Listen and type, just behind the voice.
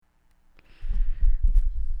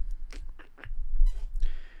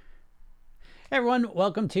Hey everyone,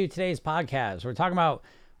 welcome to today's podcast. We're talking about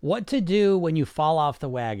what to do when you fall off the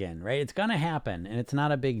wagon, right? It's going to happen and it's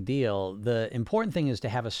not a big deal. The important thing is to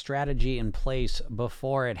have a strategy in place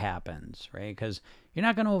before it happens, right? Because you're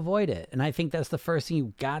not going to avoid it. And I think that's the first thing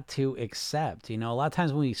you've got to accept. You know, a lot of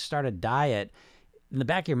times when we start a diet, in the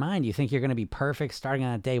back of your mind, you think you're going to be perfect starting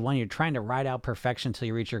on day one. You're trying to ride out perfection until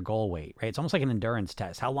you reach your goal weight, right? It's almost like an endurance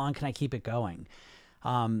test. How long can I keep it going?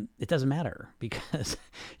 It doesn't matter because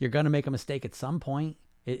you're going to make a mistake at some point.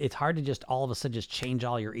 It's hard to just all of a sudden just change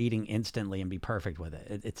all your eating instantly and be perfect with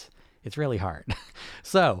it. It's really hard.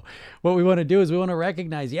 So what we want to do is we want to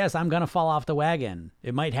recognize, yes, I'm going to fall off the wagon.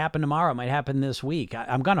 It might happen tomorrow. It might happen this week.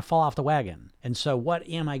 I'm going to fall off the wagon. And so what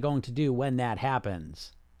am I going to do when that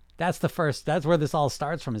happens? That's where this all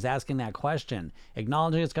starts from, is asking that question,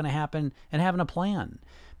 acknowledging it's going to happen and having a plan.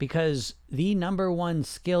 Because the number one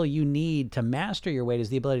skill you need to master your weight is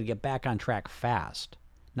the ability to get back on track fast,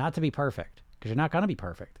 not to be perfect, because you're not going to be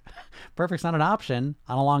perfect. Perfect's not an option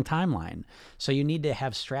on a long timeline. So you need to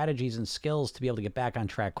have strategies and skills to be able to get back on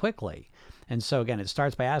track quickly. And so again, it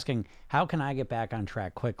starts by asking, how can I get back on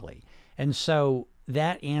track quickly? And so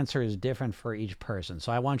that answer is different for each person.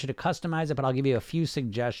 So I want you to customize it, but I'll give you a few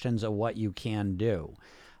suggestions of what you can do.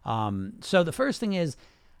 So the first thing is,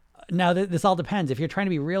 now this all depends. If you're trying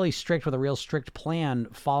to be really strict with a real strict plan,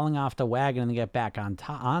 falling off the wagon and get back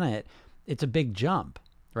on it, it's a big jump,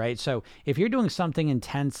 right? So if you're doing something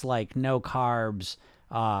intense like no carbs,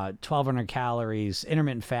 1,200 calories,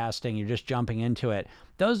 intermittent fasting, you're just jumping into it.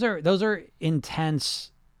 Those are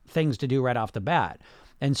intense things to do right off the bat.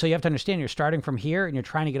 And so you have to understand you're starting from here and you're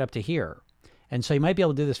trying to get up to here. And so you might be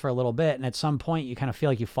able to do this for a little bit. And at some point you kind of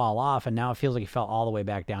feel like you fall off and now it feels like you fell all the way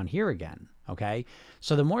back down here again. Okay.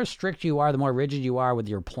 So the more strict you are, the more rigid you are with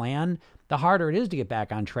your plan, the harder it is to get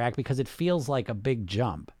back on track because it feels like a big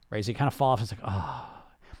jump, right? So you kind of fall off and it's like, oh,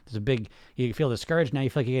 you feel discouraged. Now you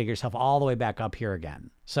feel like you get yourself all the way back up here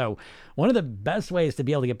again. So one of the best ways to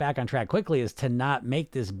be able to get back on track quickly is to not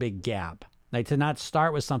make this big gap. Like to not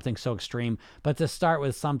start with something so extreme, but to start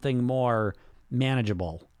with something more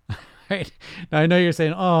manageable, right? Now I know you're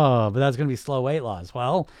saying, oh, but that's going to be slow weight loss.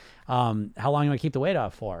 Well, how long am I going to keep the weight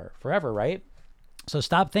off for? Forever, right? So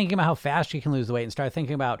stop thinking about how fast you can lose the weight and start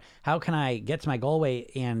thinking about how can I get to my goal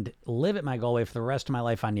weight and live at my goal weight for the rest of my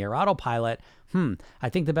life on near autopilot. I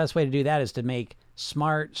think the best way to do that is to make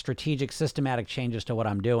smart, strategic, systematic changes to what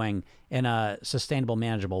I'm doing in a sustainable,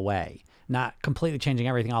 manageable way, not completely changing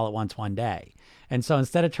everything all at once one day. And so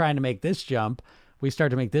instead of trying to make this jump, we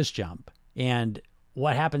start to make this jump. And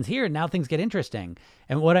what happens here, now things get interesting.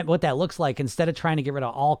 And what that looks like, instead of trying to get rid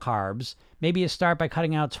of all carbs, maybe you start by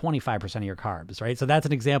cutting out 25% of your carbs, right? So that's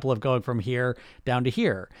an example of going from here down to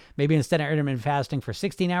here. Maybe instead of intermittent fasting for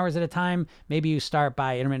 16 hours at a time, maybe you start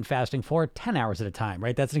by intermittent fasting for 10 hours at a time,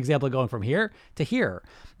 right? That's an example of going from here to here.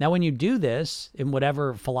 Now, when you do this in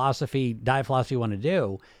whatever diet philosophy you want to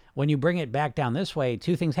do, when you bring it back down this way,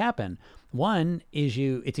 two things happen. One is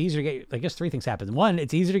it's easier to get, three things happen. One,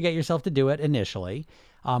 it's easier to get yourself to do it initially.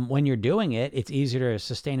 When you're doing it, it's easier to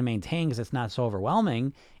sustain and maintain because it's not so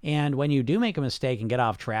overwhelming. And when you do make a mistake and get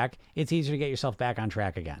off track, it's easier to get yourself back on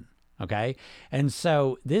track again. Okay. And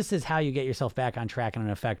so this is how you get yourself back on track in an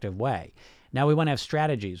effective way. Now we want to have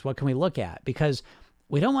strategies. What can we look at? Because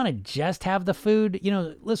we don't want to just have the food.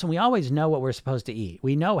 Listen, we always know what we're supposed to eat.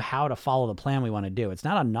 We know how to follow the plan we want to do. It's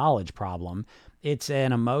not a knowledge problem. It's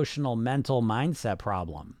an emotional, mental mindset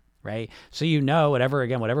problem, right? So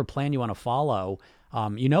whatever plan you want to follow,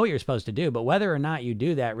 you know what you're supposed to do. But whether or not you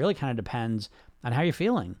do that really kind of depends on how you're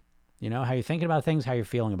feeling. How you're thinking about things, how you're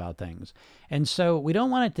feeling about things. And so we don't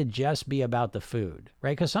want it to just be about the food,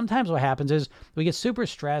 right? Because sometimes what happens is we get super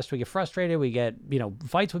stressed, we get frustrated, we get,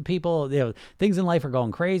 fights with people, things in life are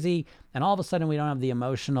going crazy. And all of a sudden we don't have the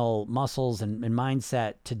emotional muscles and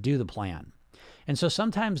mindset to do the plan. And so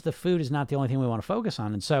sometimes the food is not the only thing we want to focus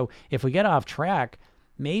on. And so if we get off track,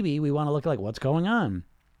 maybe we want to look at what's going on.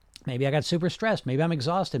 Maybe I got super stressed. Maybe I'm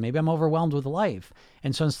exhausted. Maybe I'm overwhelmed with life.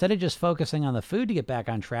 And so instead of just focusing on the food to get back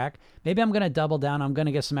on track, maybe I'm going to double down. I'm going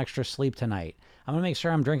to get some extra sleep tonight. I'm going to make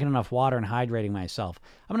sure I'm drinking enough water and hydrating myself.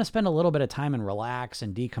 I'm going to spend a little bit of time and relax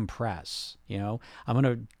and decompress. I'm going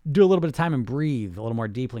to do a little bit of time and breathe a little more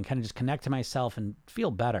deeply and kind of just connect to myself and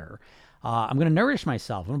feel better. I'm going to nourish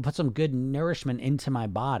myself. I'm going to put some good nourishment into my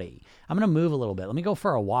body. I'm going to move a little bit. Let me go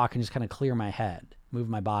for a walk and just kind of clear my head, move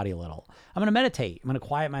my body a little. I'm going to meditate. I'm going to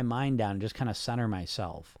quiet my mind down and just kind of center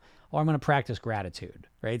myself. Or I'm going to practice gratitude,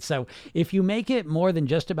 right? So if you make it more than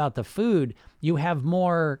just about the food, you have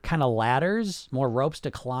more kind of ladders, more ropes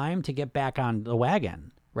to climb to get back on the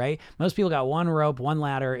wagon, right? Most people got one rope, one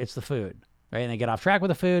ladder, it's the food. right? And they get off track with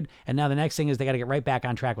the food. And now the next thing is they got to get right back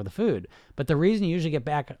on track with the food. But the reason you usually get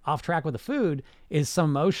back off track with the food is some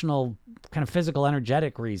emotional, kind of physical,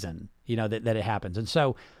 energetic reason, that it happens. And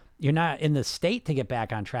so you're not in the state to get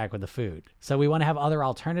back on track with the food. So we want to have other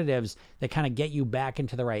alternatives that kind of get you back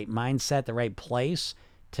into the right mindset, the right place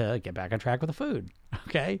to get back on track with the food.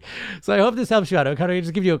 Okay. So I hope this helps you out. I'll kind of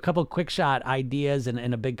just give you a couple quick shot ideas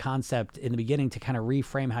and a big concept in the beginning to kind of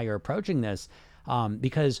reframe how you're approaching this.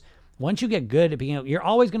 Because once you get good at being, you're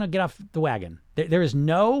always going to get off the wagon. There is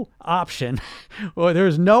no option, or there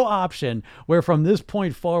is no option where from this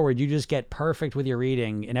point forward, you just get perfect with your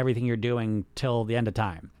reading and everything you're doing till the end of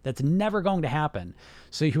time. That's never going to happen.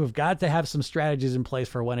 So you have got to have some strategies in place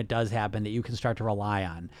for when it does happen that you can start to rely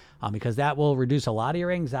on, because that will reduce a lot of your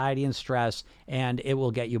anxiety and stress, and it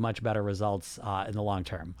will get you much better results in the long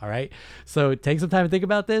term. All right. So take some time to think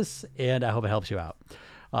about this, and I hope it helps you out.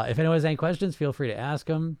 If anyone has any questions, feel free to ask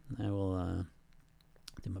them. I will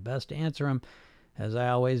do my best to answer them, as I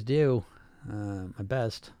always do. My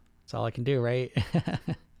best. That's all I can do, right?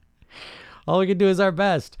 All we can do is our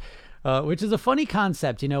best, which is a funny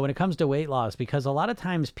concept, when it comes to weight loss, because a lot of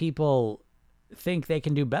times people think they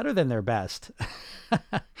can do better than their best.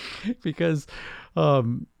 Because,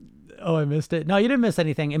 I missed it. No, you didn't miss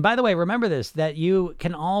anything. And by the way, remember this, that you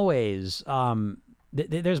can always...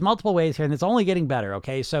 there's multiple ways here, and it's only getting better.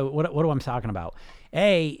 Okay. So what am I talking about?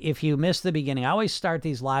 If you miss the beginning, I always start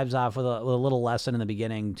these lives off with a little lesson in the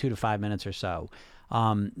beginning, 2 to 5 minutes or so.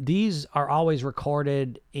 These are always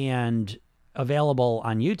recorded and available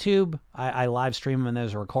on YouTube. I live stream them, and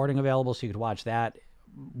there's a recording available, so you could watch that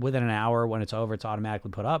within an hour. When it's over, it's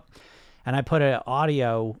automatically put up. And I put an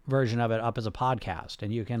audio version of it up as a podcast,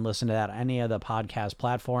 and you can listen to that on any of the podcast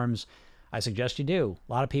platforms. I suggest you do.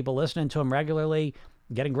 A lot of people listening to them regularly,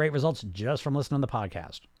 getting great results just from listening to the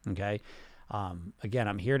podcast. Okay. Again,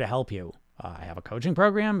 I'm here to help you. I have a coaching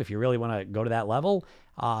program if you really want to go to that level.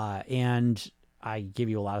 And I give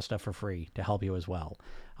you a lot of stuff for free to help you as well.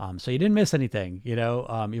 So you didn't miss anything,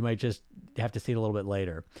 you might just have to see it a little bit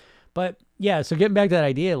later. But yeah, so getting back to that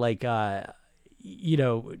idea,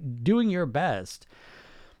 doing your best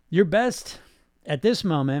at this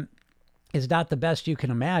moment is not the best you can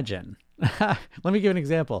imagine. Let me give an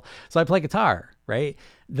example. So I play guitar, right?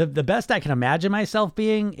 The best I can imagine myself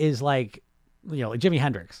being is like Jimi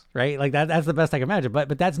Hendrix, right? Like that's the best I can imagine,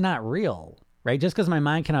 but that's not real, right? Just because my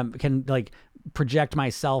mind can like project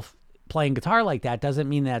myself playing guitar like that doesn't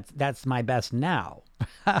mean that that's my best now.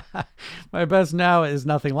 My best now is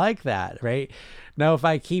nothing like that, right? Now, if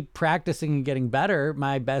I keep practicing and getting better,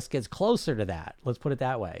 my best gets closer to that. Let's put it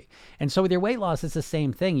that way. And so with your weight loss, it's the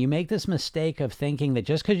same thing. You make this mistake of thinking that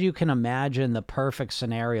just because you can imagine the perfect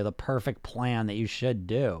scenario, the perfect plan that you should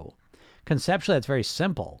do, conceptually, that's very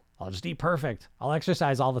simple. I'll just eat perfect. I'll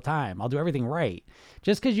exercise all the time. I'll do everything right.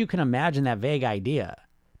 Just because you can imagine that vague idea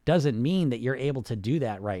doesn't mean that you're able to do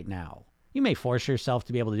that right now. You may force yourself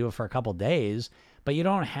to be able to do it for a couple days, but you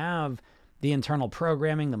don't have the internal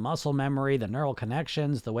programming, the muscle memory, the neural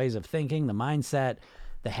connections, the ways of thinking, the mindset,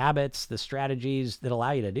 the habits, the strategies that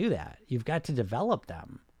allow you to do that. You've got to develop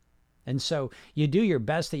them. And so you do your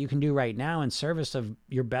best that you can do right now in service of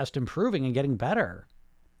your best improving and getting better.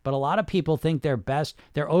 But a lot of people think their best,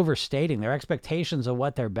 they're overstating their expectations of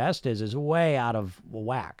what their best is way out of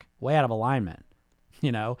whack, way out of alignment.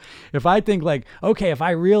 If I think like, okay, if I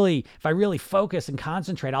really focus and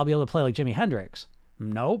concentrate, I'll be able to play like Jimi Hendrix.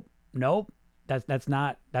 Nope. That's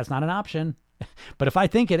not an option. But if I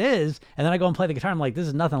think it is, and then I go and play the guitar, I'm like, this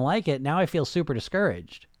is nothing like it. Now I feel super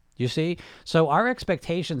discouraged. You see? So our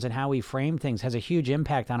expectations and how we frame things has a huge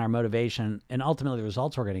impact on our motivation and ultimately the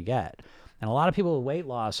results we're going to get. And a lot of people with weight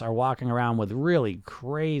loss are walking around with really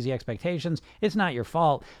crazy expectations. It's not your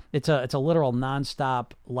fault. It's a literal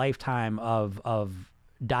nonstop lifetime of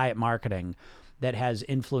diet marketing that has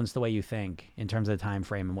influenced the way you think in terms of the time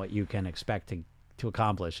frame and what you can expect to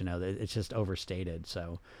accomplish. It's just overstated.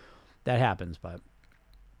 So that happens. But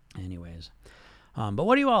anyways, but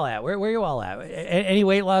what are you all at? Where are you all at? Any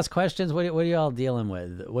weight loss questions? What are you all dealing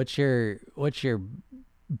with? What's your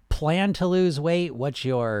plan to lose weight? What's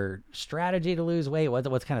your strategy to lose weight?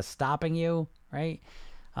 What's kind of stopping you, right?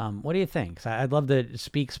 What do you think? So I'd love to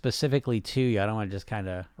speak specifically to you. I don't want to just kind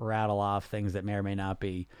of rattle off things that may or may not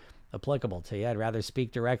be applicable to you. I'd rather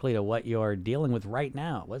speak directly to what you're dealing with right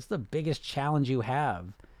now. What's the biggest challenge you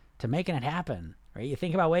have to making it happen, right? You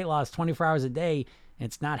think about weight loss 24 hours a day, and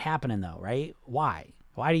it's not happening though, right? Why?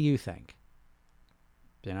 Why do you think?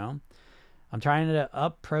 I'm trying to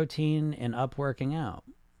up protein and up working out.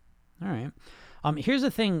 All right. Here's the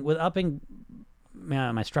thing with upping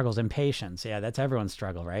my struggles, impatience. Yeah, that's everyone's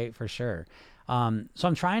struggle, right? For sure. So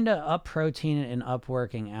I'm trying to up protein and up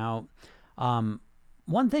working out.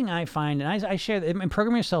 One thing I find, and I share in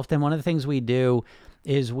Program Yourself, then one of the things we do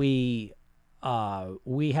is we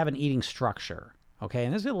have an eating structure. Okay,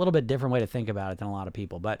 and this is a little bit different way to think about it than a lot of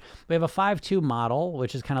people, but we have a 5-2 model,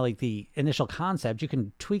 which is kind of like the initial concept. You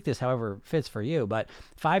can tweak this however fits for you, but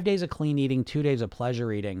 5 days of clean eating, 2 days of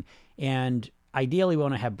pleasure eating, and ideally we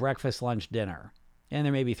want to have breakfast, lunch, dinner, and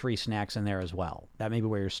there may be 3 snacks in there as well. That may be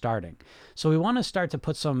where you're starting. So we want to start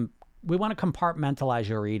to we want to compartmentalize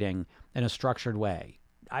your eating in a structured way.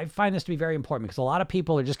 I find this to be very important because a lot of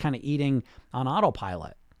people are just kind of eating on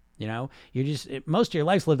autopilot. You know, most of your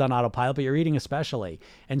life's lived on autopilot, but you're eating especially.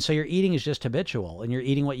 And so your eating is just habitual and you're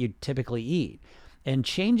eating what you typically eat. And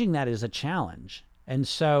changing that is a challenge. And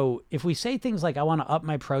so if we say things like, I want to up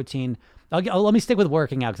my protein, let me stick with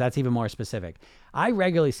working out because that's even more specific. I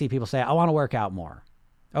regularly see people say, I want to work out more.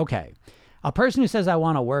 Okay. A person who says, I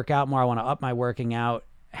want to work out more, I want to up my working out,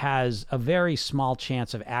 has a very small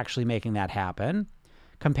chance of actually making that happen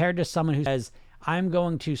compared to someone who says, I'm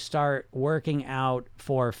going to start working out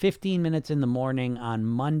for 15 minutes in the morning on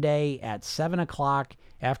Monday at 7 o'clock.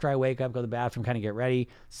 After I wake up, go to the bathroom, kind of get ready.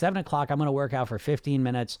 7 o'clock, I'm going to work out for 15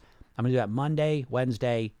 minutes. I'm going to do that Monday,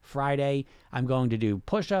 Wednesday, Friday. I'm going to do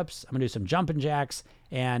push-ups. I'm going to do some jumping jacks,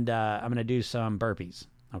 and I'm going to do some burpees.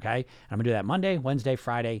 Okay? And I'm going to do that Monday, Wednesday,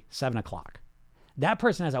 Friday, 7 o'clock. That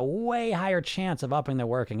person has a way higher chance of upping their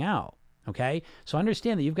working out. Okay? So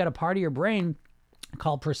understand that you've got a part of your brain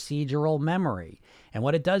called procedural memory. And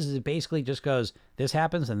what it does is it basically just goes, this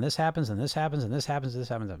happens, and this happens, and this happens, and this happens, and this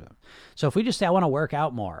happens. So if we just say, I want to work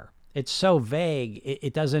out more, it's so vague,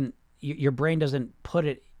 it doesn't, your brain doesn't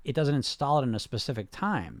it doesn't install it in a specific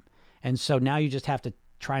time. And so now you just have to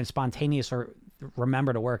try and spontaneously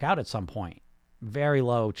remember to work out at some point. Very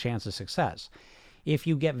low chance of success. If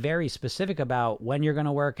you get very specific about when you're going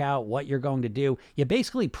to work out, what you're going to do, you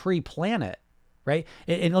basically pre-plan it. Right?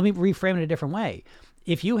 And let me reframe it a different way.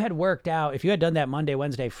 If you had worked out, if you had done that Monday,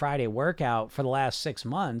 Wednesday, Friday workout for the last 6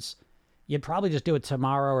 months, you'd probably just do it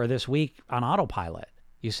tomorrow or this week on autopilot.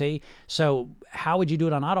 You see? So how would you do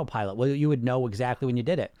it on autopilot? Well, you would know exactly when you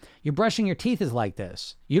did it. You're brushing your teeth is like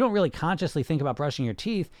this. You don't really consciously think about brushing your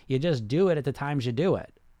teeth. You just do it at the times you do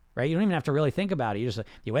it. Right? You don't even have to really think about it.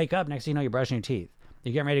 You wake up, next thing you know, you're brushing your teeth.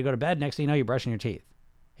 You're getting ready to go to bed, next thing you know, you're brushing your teeth.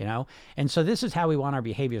 You know? And so this is how we want our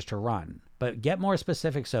behaviors to run. But get more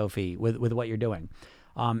specific, Sophie, with what you're doing.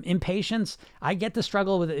 Impatience, I get the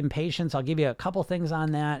struggle with impatience. I'll give you a couple things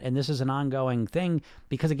on that. And this is an ongoing thing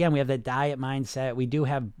because, again, we have that diet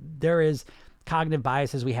mindset. There is cognitive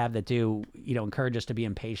biases we have that do, encourage us to be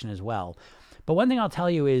impatient as well. But one thing I'll tell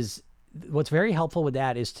you is what's very helpful with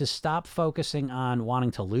that is to stop focusing on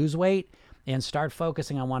wanting to lose weight and start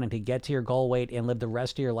focusing on wanting to get to your goal weight and live the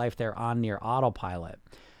rest of your life there on near autopilot.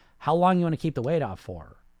 How long you want to keep the weight off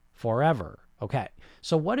for? Forever. Okay.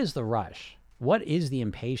 So what is the rush? What is the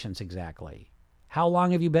impatience exactly? How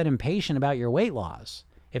long have you been impatient about your weight loss?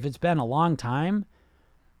 If it's been a long time,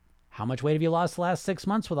 how much weight have you lost the last 6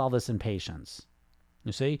 months with all this impatience?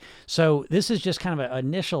 You see? So this is just kind of an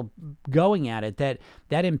initial going at it that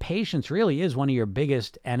impatience really is one of your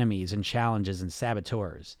biggest enemies and challenges and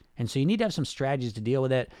saboteurs. And so you need to have some strategies to deal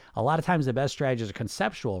with it. A lot of times the best strategies are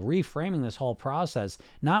conceptual, reframing this whole process,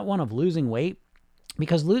 not one of losing weight,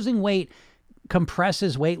 because losing weight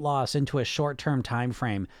compresses weight loss into a short-term time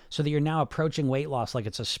frame so that you're now approaching weight loss like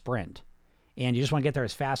it's a sprint. And you just want to get there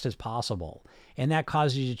as fast as possible. And that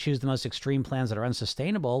causes you to choose the most extreme plans that are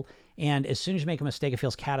unsustainable. And as soon as you make a mistake, it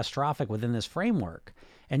feels catastrophic within this framework.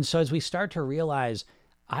 And so as we start to realize,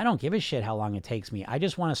 I don't give a shit how long it takes me. I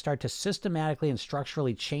just want to start to systematically and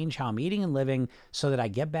structurally change how I'm eating and living so that I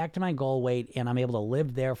get back to my goal weight and I'm able to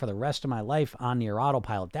live there for the rest of my life on near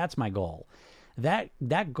autopilot. That's my goal.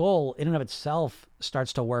 That goal in and of itself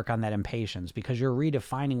starts to work on that impatience because you're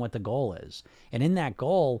redefining what the goal is. And in that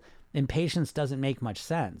goal, impatience doesn't make much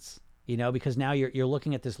sense, because now you're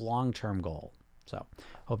looking at this long-term goal. So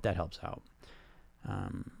hope that helps out.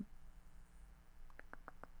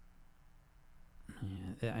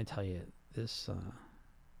 I tell you this,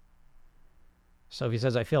 Sophie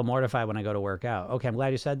says, I feel mortified when I go to work out. Okay, I'm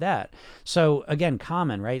glad you said that. So again,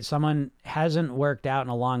 common, right? Someone hasn't worked out in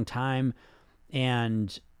a long time,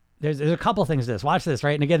 and there's a couple things to this. Watch this,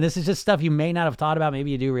 right? And again, this is just stuff you may not have thought about.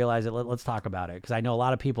 Maybe you do realize it. Let's talk about it, because I know a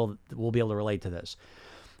lot of people will be able to relate to this.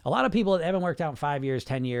 A lot of people that haven't worked out in 5 years,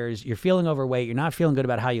 10 years, you're feeling overweight. You're not feeling good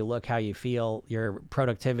about how you look, how you feel, your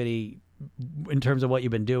productivity in terms of what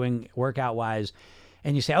you've been doing workout-wise.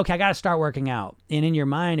 And you say, okay, I got to start working out. And in your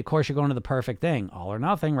mind, of course, you're going to the perfect thing, all or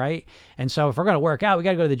nothing, right? And so if we're going to work out, we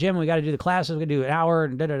got to go to the gym, we got to do the classes, we got to do an hour,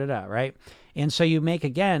 right? And so you make,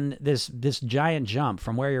 again, this giant jump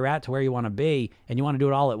from where you're at to where you want to be, and you want to do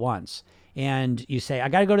it all at once. And you say, I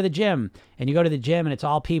got to go to the gym. And you go to the gym, and it's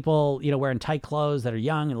all people, wearing tight clothes that are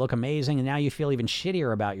young and look amazing. And now you feel even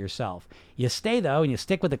shittier about yourself. You stay, though, and you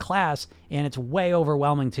stick with the class, and it's way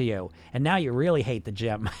overwhelming to you. And now you really hate the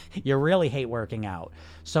gym. You really hate working out.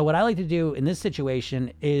 So what I like to do in this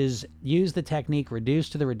situation is use the technique reduce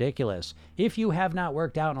to the ridiculous. If you have not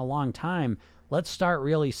worked out in a long time, let's start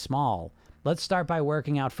really small. Let's start by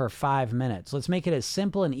working out for 5 minutes. Let's make it as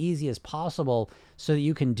simple and easy as possible so that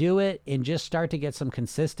you can do it and just start to get some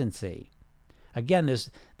consistency. Again, this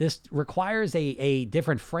requires a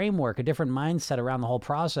different framework, a different mindset around the whole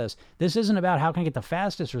process. This isn't about how can I get the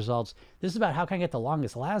fastest results. This is about how can I get the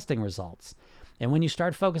longest lasting results. And when you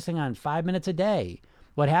start focusing on 5 minutes a day,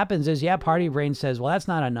 what happens is, part of your brain says, well, that's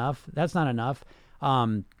not enough. That's not enough.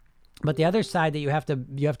 But the other side that you have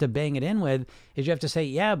to bang it in with is you have to say,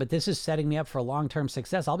 yeah, but this is setting me up for long-term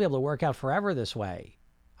success. I'll be able to work out forever this way.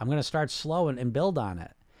 I'm going to start slow and build on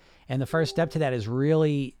it. And the first step to that is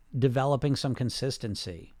really developing some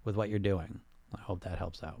consistency with what you're doing. I hope that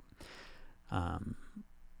helps out. Let's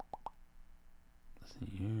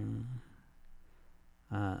see here.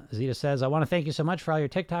 Zeta says, I want to thank you so much for all your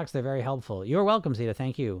TikToks. They're very helpful. You're welcome, Zeta.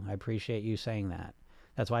 Thank you. I appreciate you saying that.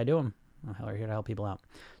 That's why I do them. We're here to help people out.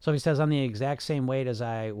 So he says, I'm the exact same weight as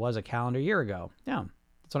I was a calendar year ago. Yeah,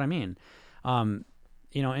 that's what I mean. And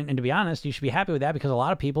to be honest, you should be happy with that because a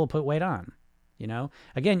lot of people put weight on.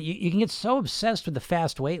 Again, you can get so obsessed with the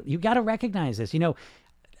fast weight. You got to recognize this.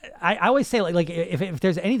 I always say, like if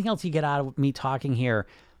there's anything else you get out of me talking here,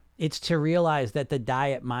 it's to realize that the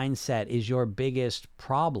diet mindset is your biggest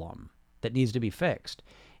problem that needs to be fixed.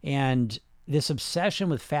 And this obsession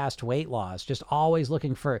with fast weight loss, just always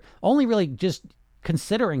looking for, only really just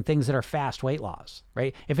considering things that are fast weight loss,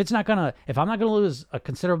 right? If I'm not going to lose a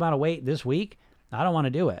considerable amount of weight this week, I don't want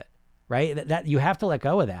to do it, right? That you have to let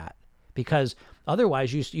go of that, because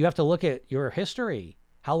otherwise you have to look at your history.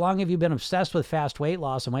 How long have you been obsessed with fast weight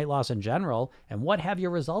loss and weight loss in general? And what have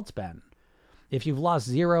your results been? If you've lost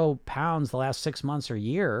 0 pounds the last 6 months or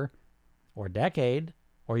year or decade,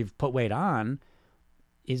 or you've put weight on,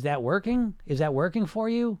 is that working? Is that working for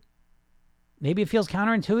you? Maybe it feels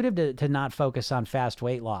counterintuitive to not focus on fast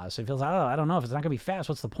weight loss. It feels, I don't know, if it's not going to be fast,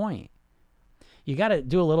 what's the point? You got to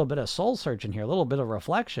do a little bit of soul searching here, a little bit of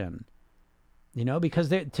reflection, because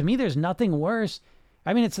to me, there's nothing worse.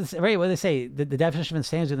 I mean, it's right. What they say, the definition of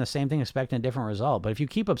insanity is doing the same thing, expecting a different result. But if you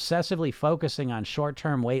keep obsessively focusing on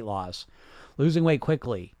short-term weight loss, losing weight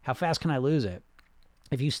quickly, how fast can I lose it?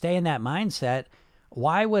 If you stay in that mindset,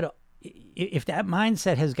 if that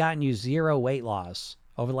mindset has gotten you 0 weight loss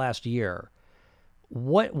over the last year,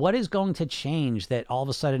 what is going to change that all of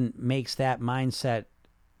a sudden makes that mindset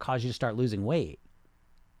cause you to start losing weight?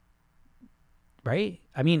 Right?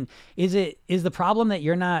 I mean, is the problem that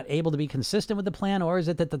you're not able to be consistent with the plan, or is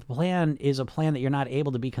it that the plan is a plan that you're not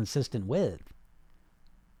able to be consistent with?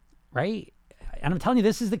 Right? And I'm telling you,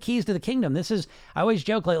 this is the keys to the kingdom. I always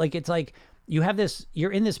joke, like it's like you're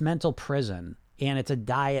in this mental prison, and it's a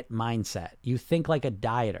diet mindset. You think like a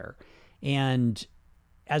dieter. And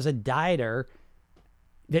as a dieter,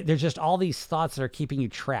 there's just all these thoughts that are keeping you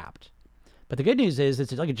trapped. But the good news is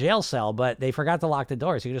it's like a jail cell, but they forgot to lock the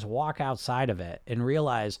door. So you just walk outside of it and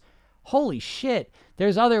realize, holy shit,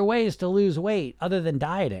 there's other ways to lose weight other than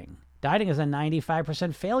dieting. Dieting is a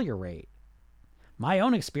 95% failure rate. My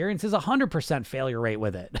own experience is 100% failure rate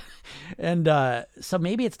with it. And so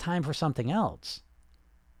maybe it's time for something else.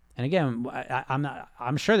 And again,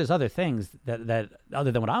 I'm sure there's other things that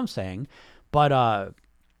other than what I'm saying, but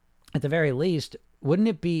at the very least,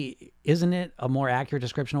 isn't it a more accurate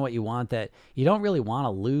description of what you want, that you don't really want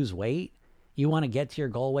to lose weight? You want to get to your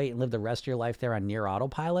goal weight and live the rest of your life there on near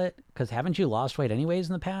autopilot? Because haven't you lost weight anyways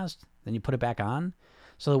in the past? Then you put it back on.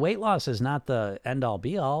 So the weight loss is not the end all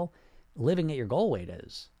be all. Living at your goal weight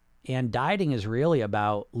is. And dieting is really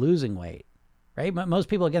about losing weight, right? Most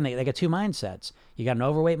people, again, they got 2 mindsets. You got an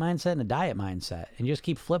overweight mindset and a diet mindset, and you just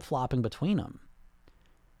keep flip-flopping between them.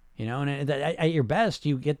 And at your best,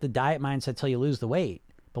 you get the diet mindset till you lose the weight.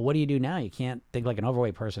 But what do you do now? You can't think like an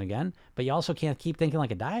overweight person again, but you also can't keep thinking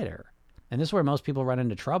like a dieter. And this is where most people run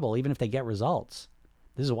into trouble, even if they get results.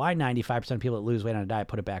 This is why 95% of people that lose weight on a diet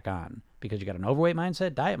put it back on, because you got an overweight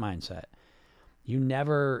mindset, diet mindset. You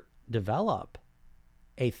never develop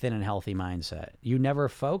a thin and healthy mindset. You never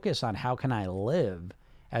focus on how can I live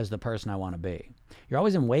as the person I want to be. You're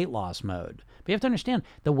always in weight loss mode. But you have to understand,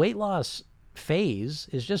 the weight loss phase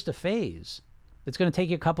is just a phase. It's going to take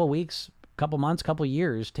you a couple weeks, couple months, couple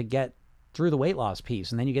years to get through the weight loss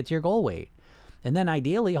piece, and then you get to your goal weight. And then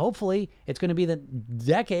ideally, hopefully, it's going to be the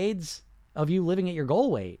decades of you living at your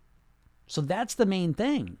goal weight. So that's the main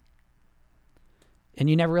thing. And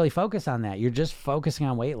you never really focus on that. You're just focusing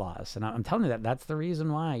on weight loss. And I'm telling you that's the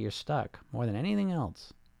reason why you're stuck more than anything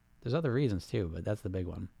else. There's other reasons too, but that's the big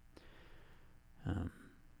one. Let's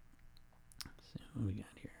see what we got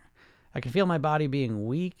here. I can feel my body being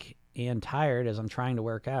weak and tired as I'm trying to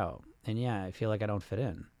work out. And yeah, I feel like I don't fit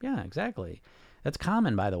in. Yeah, exactly. That's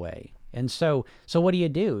common, by the way. And so what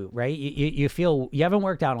do, right? You feel, you haven't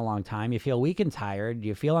worked out in a long time. You feel weak and tired.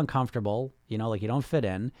 You feel uncomfortable, like you don't fit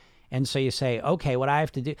in. And so you say, okay, what I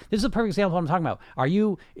have to do, this is a perfect example of what I'm talking about.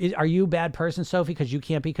 Are you a bad person, Sophie, because you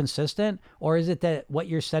can't be consistent? Or is it that what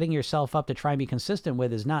you're setting yourself up to try and be consistent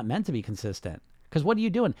with is not meant to be consistent? Because what are you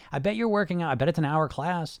doing? I bet you're working out. I bet it's an hour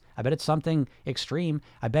class. I bet it's something extreme.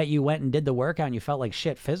 I bet you went and did the workout and you felt like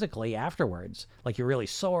shit physically afterwards. Like you're really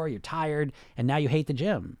sore, you're tired, and now you hate the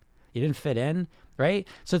gym. You didn't fit in, right?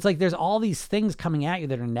 So it's like there's all these things coming at you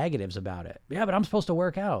that are negatives about it. Yeah, but I'm supposed to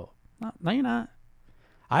work out. No, you're not.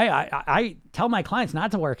 I tell my clients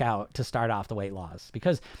not to work out to start off the weight loss,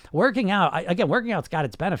 because working out's got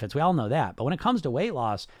its benefits. We all know that. But when it comes to weight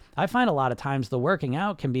loss, I find a lot of times the working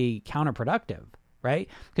out can be counterproductive, right?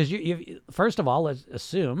 Because you first of all, let's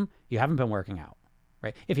assume you haven't been working out,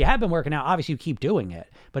 right? If you have been working out, obviously you keep doing it.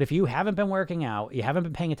 But if you haven't been working out, you haven't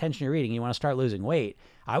been paying attention to your eating, you want to start losing weight,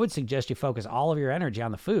 I would suggest you focus all of your energy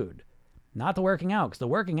on the food, not the working out, because the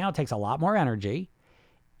working out takes a lot more energy.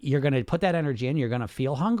 You're going to put that energy in. You're going to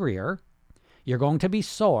feel hungrier. You're going to be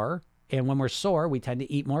sore. And when we're sore, we tend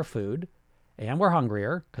to eat more food. And we're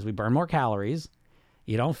hungrier because we burn more calories.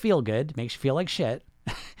 You don't feel good. Makes you feel like shit.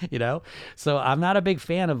 So I'm not a big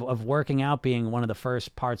fan of working out being one of the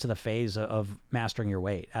first parts of the phase of mastering your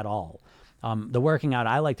weight at all. The working out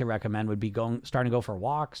I like to recommend would be starting to go for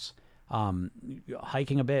walks,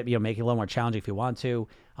 hiking a bit, making it a little more challenging if you want to,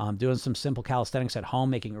 doing some simple calisthenics at home,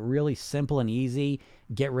 making it really simple and easy.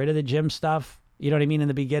 Get rid of the gym stuff. You know what I mean? In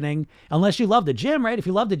the beginning, unless you love the gym, right? If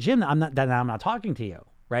you love the gym, I'm not talking to you,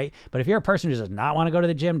 right? But if you're a person who does not want to go to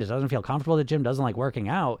the gym, just doesn't feel comfortable at the gym, doesn't like working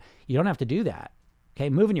out, you don't have to do that. Okay.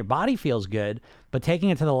 Moving your body feels good, but taking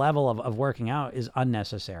it to the level of working out is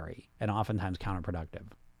unnecessary and oftentimes counterproductive.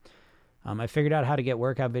 I figured out how to get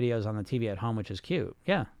workout videos on the TV at home, which is cute.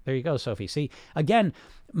 Yeah, there you go, Sophie. See, again,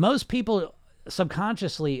 most people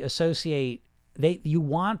subconsciously associate, you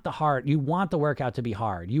want the workout to be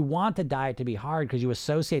hard. You want the diet to be hard because you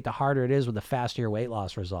associate the harder it is with the faster your weight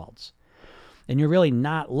loss results. And you're really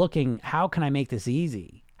not looking, how can I make this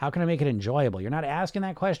easy? How can I make it enjoyable? You're not asking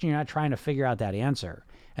that question. You're not trying to figure out that answer.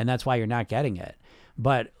 And that's why you're not getting it.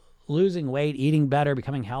 But losing weight, eating better,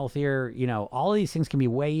 becoming healthier, all of these things can be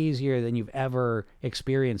way easier than you've ever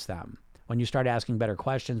experienced them when you start asking better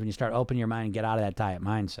questions, when you start opening your mind and get out of that diet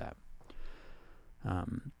mindset.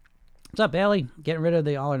 What's up, Bailey? Getting rid of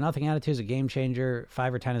the all or nothing attitude is a game changer.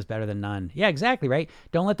 5 or 10 is better than none. Yeah, exactly, right?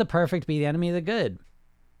 Don't let the perfect be the enemy of the good.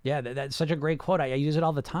 Yeah, that's such a great quote. I use it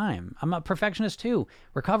all the time. I'm a perfectionist too,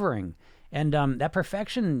 recovering. And that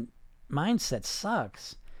perfection mindset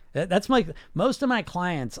sucks. That's most of my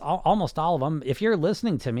clients, almost all of them, if you're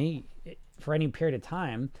listening to me for any period of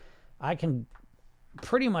time, I can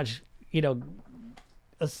pretty much,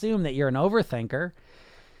 assume that you're an overthinker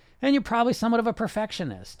and you're probably somewhat of a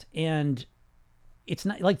perfectionist. And it's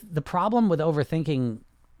not like the problem with overthinking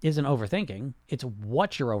isn't overthinking. It's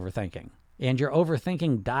what you're overthinking. And you're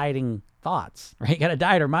overthinking dieting thoughts, right? You got a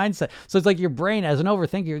dieter mindset. So it's like your brain as an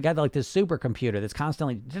overthinker, you got like this supercomputer that's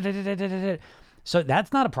constantly. So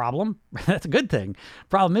that's not a problem. That's a good thing.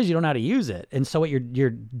 Problem is you don't know how to use it. And so what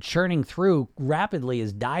you're churning through rapidly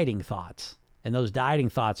is dieting thoughts. And those dieting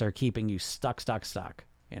thoughts are keeping you stuck.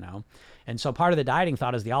 And so part of the dieting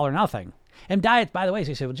thought is the all or nothing. And diets, by the way, so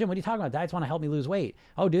you say, well, Jim, what are you talking about? Diets want to help me lose weight.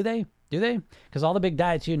 Oh, do they? Because all the big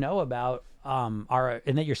diets about are,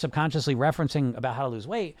 and that you're subconsciously referencing about how to lose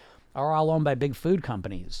weight, are all owned by big food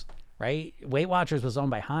companies, right? Weight Watchers was owned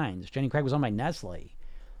by Heinz. Jenny Craig was owned by Nestle.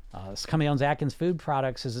 This company owns Atkins Food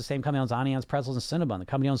Products, is the same company owns Auntie Anne's Pretzels and Cinnabon. The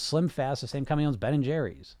company owns Slim Fast, the same company owns Ben &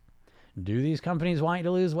 Jerry's. Do these companies want you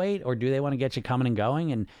to lose weight, or do they want to get you coming and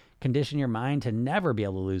going and condition your mind to never be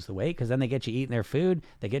able to lose the weight? Because then they get you eating their food.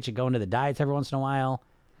 They get you going to the diets every once in a while.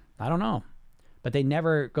 I don't know. But they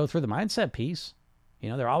never go through the mindset piece.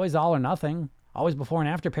 They're always all or nothing, always before and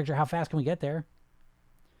after picture. How fast can we get there?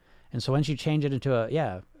 And so once you change it into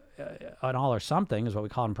an all or something is what we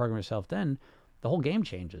call it in Program Yourself Thin, the whole game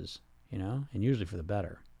changes, and usually for the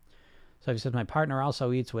better. So he says, my partner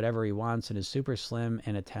also eats whatever he wants and is super slim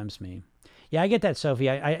and tempts me. Yeah, I get that, Sophie.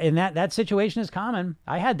 And that situation is common.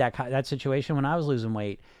 I had that situation when I was losing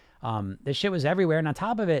weight. This shit was everywhere. And on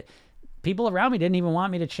top of it, people around me didn't even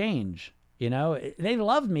want me to change. They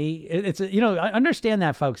love me. I understand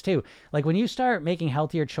that, folks, too. Like when you start making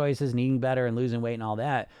healthier choices and eating better and losing weight and all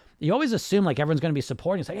that, you always assume like everyone's going to be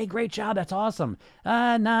supporting. It's like, hey, great job. That's awesome.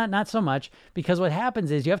 Not so much, because what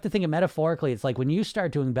happens is you have to think of metaphorically. It's like when you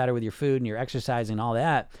start doing better with your food and you're exercising and all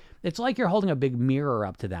that, it's like you're holding a big mirror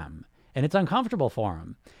up to them. And it's uncomfortable for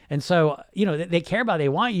them. And so, they care about it. They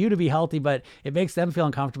want you to be healthy, but it makes them feel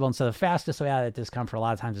uncomfortable. And so the fastest way out of that discomfort a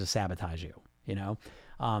lot of times is to sabotage you,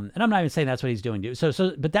 And I'm not even saying that's what he's doing.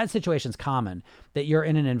 But that situation's common, that you're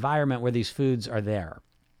in an environment where these foods are there.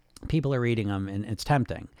 People are eating them and it's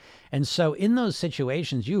tempting. And so in those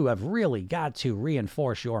situations, you have really got to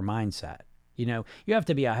reinforce your mindset. You have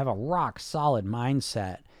to have a rock solid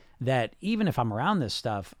mindset that even if I'm around this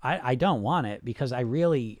stuff, I don't want it, because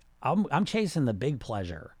I'm chasing the big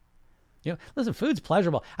pleasure. Listen, food's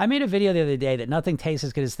pleasurable. I made a video the other day that nothing tastes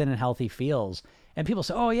as good as thin and healthy feels. And people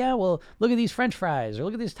say, oh yeah, well, look at these French fries, or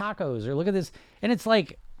look at these tacos, or look at this. And it's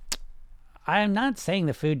like, I'm not saying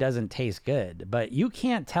the food doesn't taste good, but you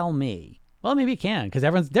can't tell me. Well, maybe you can, because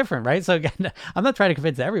everyone's different, right? So again, I'm not trying to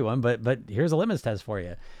convince everyone, but here's a litmus test for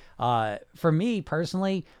you. For me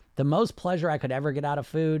personally, the most pleasure I could ever get out of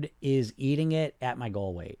food is eating it at my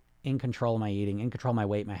goal weight, in control of my eating, in control of my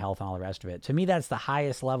weight, my health, and all the rest of it. To me, that's the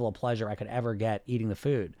highest level of pleasure I could ever get, eating the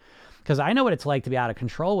food. Because I know what it's like to be out of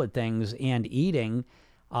control with things and eating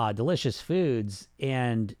delicious foods.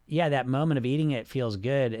 And yeah, that moment of eating it feels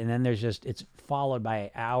good. And then it's followed by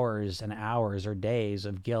hours and hours or days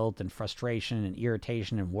of guilt and frustration and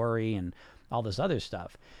irritation and worry and all this other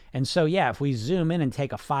stuff. And so, yeah, if we zoom in and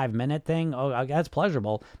take a 5-minute thing, that's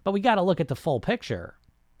pleasurable, but we got to look at the full picture,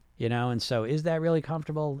 And so is that really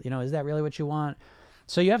comfortable? Is that really what you want?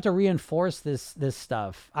 So you have to reinforce this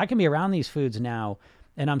stuff. I can be around these foods now,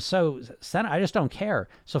 and I'm so I just don't care.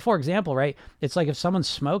 So for example, right, it's like if someone's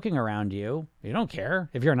smoking around you, you don't care.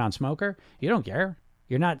 If you're a non-smoker, you don't care.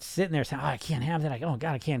 You're not sitting there saying, I can't have that. Oh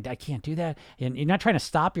God, I can't do that. And you're not trying to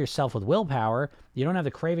stop yourself with willpower. You don't have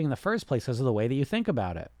the craving in the first place because of the way that you think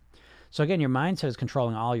about it. So again, your mindset is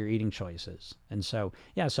controlling all your eating choices. And so,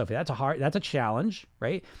 yeah, Sophie, that's a challenge,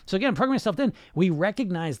 right? So again, program yourself in. We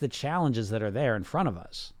recognize the challenges that are there in front of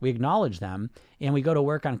us. We acknowledge them, and we go to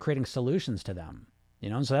work on creating solutions to them.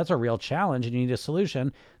 And so that's a real challenge, and you need a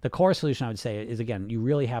solution. The core solution, I would say, is, again, you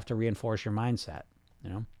really have to reinforce your mindset,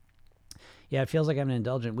 Yeah, it feels like I'm an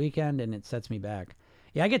indulgent weekend, and it sets me back.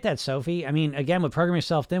 Yeah, I get that, Sophie. I mean, again, with Program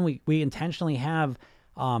Yourself In, we intentionally have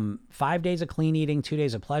 5 days of clean eating, 2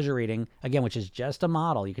 days of pleasure eating, again, which is just a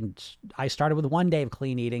model. I started with 1 day of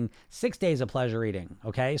clean eating, 6 days of pleasure eating.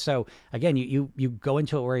 Okay. So again, you go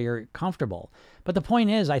into it where you're comfortable. But the point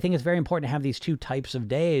is, I think it's very important to have these two types of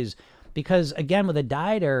days, because again, with a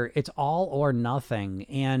dieter, it's all or nothing.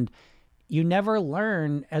 And you never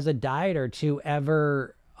learn as a dieter to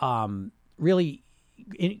ever, really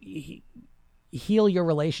heal your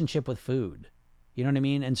relationship with food. You know what I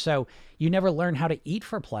mean? And so you never learn how to eat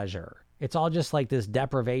for pleasure. It's all just like this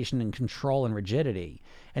deprivation and control and rigidity.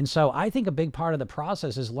 And so I think a big part of the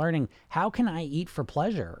process is learning, how can I eat for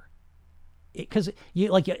pleasure? Because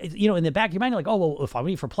in the back of your mind, you're like, oh, well, if I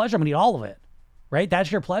eat for pleasure, I'm gonna eat all of it, right?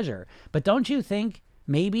 That's your pleasure. But don't you think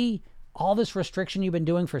maybe all this restriction you've been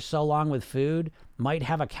doing for so long with food might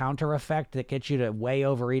have a counter effect that gets you to way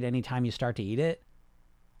overeat anytime you start to eat it?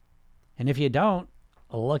 And if you don't,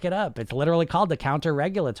 look it up. It's literally called the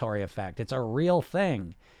counter-regulatory effect. It's a real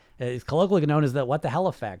thing. It's colloquially known as the what the hell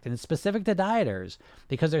effect. And it's specific to dieters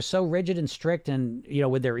because they're so rigid and strict and,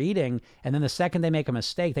 with their eating. And then the second they make a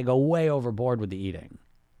mistake, they go way overboard with the eating,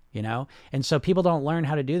 And so people don't learn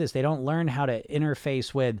how to do this. They don't learn how to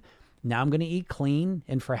interface with, now I'm going to eat clean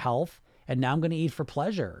and for health. And now I'm going to eat for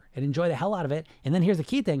pleasure and enjoy the hell out of it. And then here's the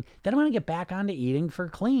key thing. Then I'm going to get back onto eating for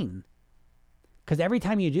clean. Because every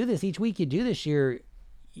time you do this, each week you do this, you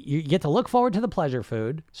get to look forward to the pleasure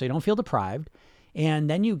food so you don't feel deprived. And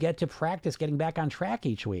then you get to practice getting back on track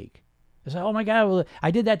each week. It's like, oh my God, well,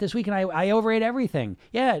 I did that this week and I overate everything.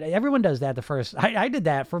 Yeah, everyone does that the first. I did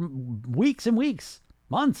that for weeks and weeks,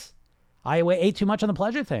 months. I ate too much on the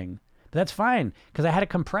pleasure thing. But that's fine because I had it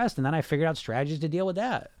compressed and then I figured out strategies to deal with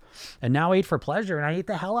that. And now I eat for pleasure and I eat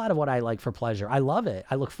the hell out of what I like for pleasure. I love it.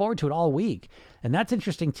 I look forward to it all week. And that's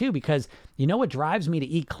interesting too, because what drives me to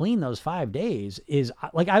eat clean those 5 days is,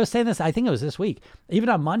 like I was saying this, I think it was this week, even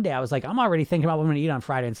on Monday, I was like, I'm already thinking about what I'm going to eat on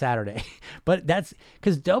Friday and Saturday. But that's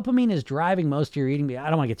because dopamine is driving most of your eating. I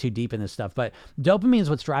don't want to get too deep in this stuff, but dopamine is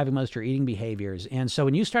what's driving most of your eating behaviors. And so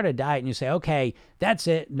when you start a diet and you say, okay, that's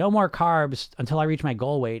it, no more carbs until I reach my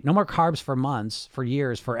goal weight, no more carbs for months, for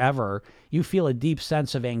years, forever, you feel a deep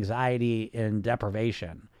sense of anxiety and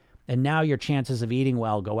deprivation. And now your chances of eating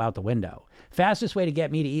well go out the window. Fastest way to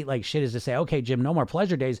get me to eat like shit is to say, okay, Jim, no more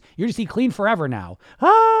pleasure days. You just eat clean forever now.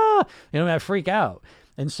 I freak out.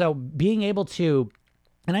 And so being able to,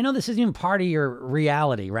 and I know this isn't even part of your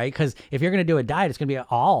reality, right? Because if you're going to do a diet, it's going to be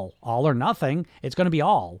all or nothing. It's going to be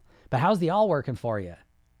all. But how's the all working for you?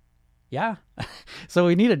 Yeah. So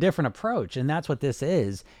we need a different approach. And that's what this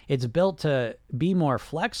is. It's built to be more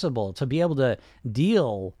flexible, to be able to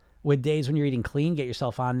deal with days when you're eating clean, get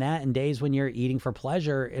yourself on that, and days when you're eating for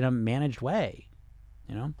pleasure in a managed way,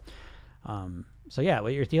 So yeah,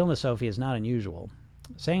 what you're dealing with, Sophie, is not unusual.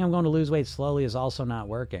 Saying I'm going to lose weight slowly is also not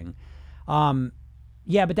working.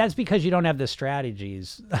 Yeah, but that's because you don't have the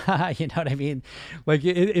strategies. You know what I mean? Like,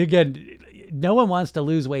 again, no one wants to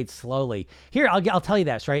lose weight slowly. Here, I'll tell you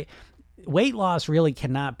this, right? Weight loss really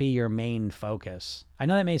cannot be your main focus. I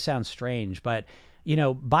know that may sound strange, but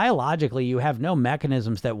biologically, you have no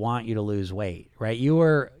mechanisms that want you to lose weight, right?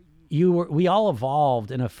 We all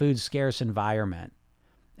evolved in a food scarce environment.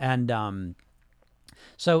 And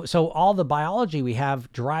so all the biology we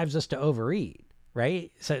have drives us to overeat,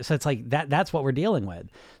 right? So it's like that's what we're dealing with.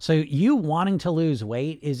 So you wanting to lose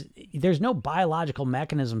weight there's no biological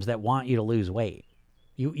mechanisms that want you to lose weight.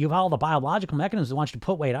 You have all the biological mechanisms that want you to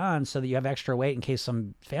put weight on so that you have extra weight in case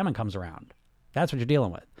some famine comes around. That's what you're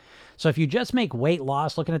dealing with. So if you just make weight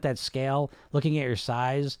loss, looking at that scale, looking at your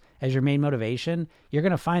size as your main motivation, you're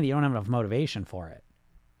going to find that you don't have enough motivation for it.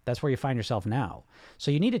 That's where you find yourself now.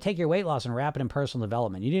 So you need to take your weight loss and wrap it in personal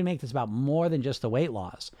development. You need to make this about more than just the weight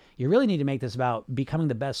loss. You really need to make this about becoming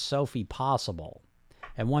the best Sophie possible.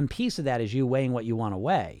 And one piece of that is you weighing what you want to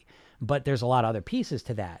weigh. But there's a lot of other pieces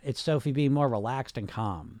to that. It's Sophie being more relaxed and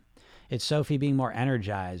calm. It's Sophie being more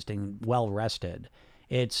energized and well-rested.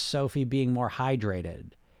 It's Sophie being more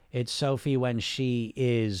hydrated. It's Sophie when she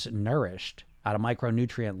is nourished at a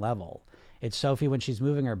micronutrient level. It's Sophie when she's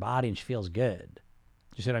moving her body and she feels good.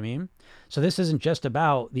 You see what I mean? So this isn't just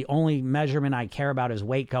about the only measurement I care about is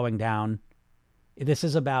weight going down. This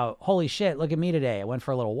is about, holy shit, look at me today. I went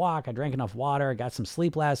for a little walk. I drank enough water. I got some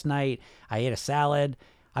sleep last night. I ate a salad.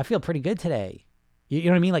 I feel pretty good today. You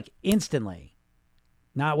know what I mean? Like instantly.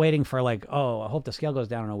 Not waiting for like, oh, I hope the scale goes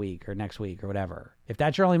down in a week or next week or whatever. If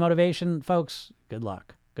that's your only motivation, folks, good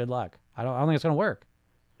luck. Good luck. I don't think it's going to work.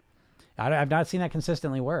 I've not seen that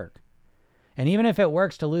consistently work. And even if it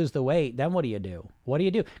works to lose the weight, then what do you do? What do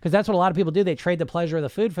you do? Because that's what a lot of people do. They trade the pleasure of the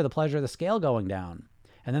food for the pleasure of the scale going down.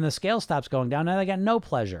 And then the scale stops going down. Now they got no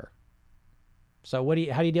pleasure. So how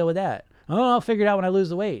do you deal with that? Oh, I'll figure it out when I lose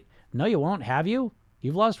the weight. No, you won't. Have you?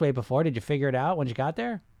 You've lost weight before. Did you figure it out when you got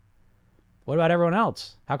there? What about everyone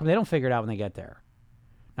else? How come they don't figure it out when they get there?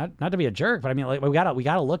 Not to be a jerk, but I mean, like, we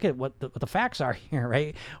gotta look at what the facts are here,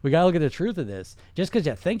 right? We gotta look at the truth of this. Just because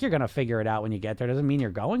you think you're gonna figure it out when you get there doesn't mean you're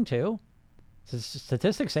going to.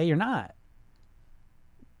 Statistics say you're not,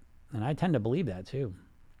 and I tend to believe that too.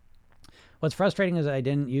 What's frustrating is I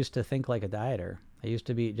didn't used to think like a dieter. I used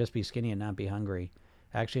to just be skinny and not be hungry.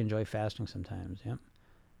 I actually enjoy fasting sometimes. Yep,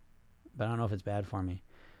 but I don't know if it's bad for me.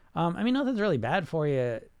 I mean, nothing's really bad for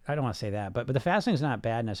you. I don't want to say that, but the fasting is not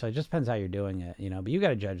bad necessarily. It just depends how you're doing it, But you got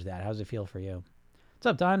to judge that. How does it feel for you? What's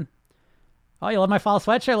up, Don? Oh, you love my fall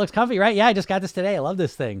sweatshirt? It looks comfy, right? Yeah, I just got this today. I love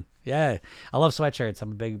this thing. Yeah, I love sweatshirts.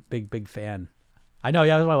 I'm a big fan. I know.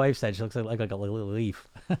 Yeah, that's what my wife said. She looks like a little leaf.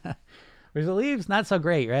 Whereas the leaves, not so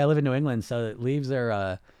great, right? I live in New England, so leaves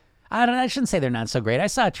are. I shouldn't say they're not so great. I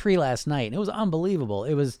saw a tree last night, and it was unbelievable.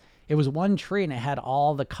 It was one tree, and it had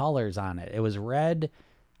all the colors on it. It was red,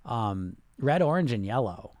 orange, and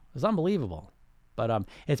yellow. It was unbelievable. But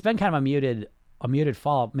it's been kind of a muted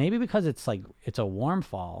fall, maybe because it's a warm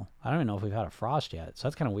fall. I don't even know if we've had a frost yet, so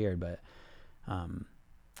that's kind of weird. But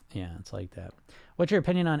yeah, it's like that. What's your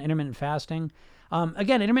opinion on intermittent fasting?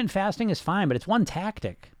 Again, intermittent fasting is fine, but it's one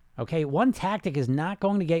tactic. Okay, one tactic is not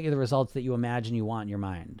going to get you the results that you imagine you want in your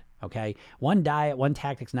mind. Okay, one diet, one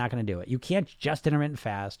tactic's not going to do it. You can't just intermittent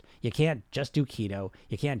fast. You can't just do keto.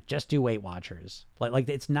 You can't just do Weight Watchers. Like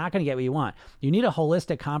it's not going to get what you want. You need a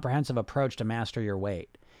holistic, comprehensive approach to master your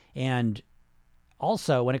weight. And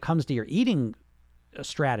also, when it comes to your eating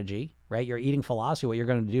strategy, right, your eating philosophy, what you're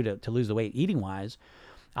going to do to lose the weight eating-wise,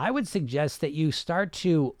 I would suggest that you start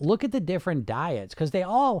to look at the different diets because they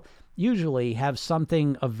all usually have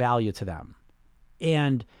something of value to them.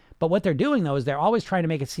 But what they're doing, though, is they're always trying to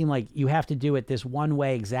make it seem like you have to do it this one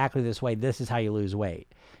way, exactly this way. This is how you lose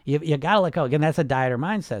weight. You got to let go. Again, that's a diet or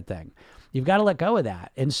mindset thing. You've got to let go of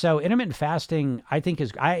that. And so intermittent fasting, I think,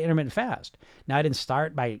 I intermittent fast. Now, I didn't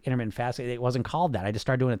start by intermittent fasting. It wasn't called that. I just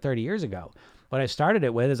started doing it 30 years ago. What I started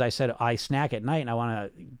it with is I said, I snack at night and I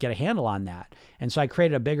want to get a handle on that. And so I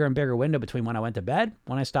created a bigger and bigger window between when I went to bed,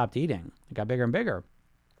 when I stopped eating. It got bigger and bigger.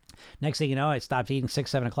 Next thing you know, I stopped eating 6,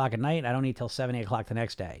 7 o'clock at night. I don't eat till 7, 8 o'clock the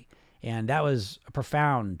next day. And that was a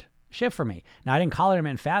profound shift for me. Now, I didn't call it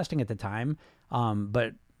intermittent fasting at the time,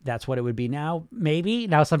 but that's what it would be now, maybe.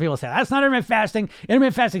 Now, some people say, that's not intermittent fasting.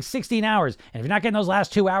 Intermittent fasting 16 hours. And if you're not getting those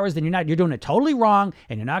last 2 hours, then you're doing it totally wrong,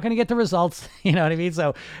 and you're not going to get the results. You know what I mean?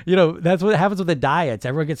 So, that's what happens with the diets.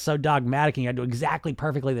 Everyone gets so dogmatic, and you got to do exactly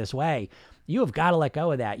perfectly this way. You have got to let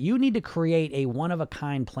go of that. You need to create a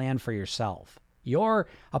one-of-a-kind plan for yourself. You're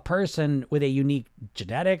a person with a unique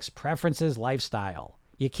genetics, preferences, lifestyle.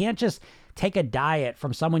 You can't just take a diet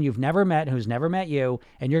from someone you've never met, who's never met you,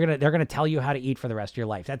 and they're gonna tell you how to eat for the rest of your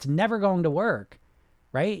life. That's never going to work,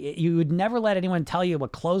 right? You would never let anyone tell you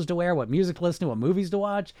what clothes to wear, what music to listen to, what movies to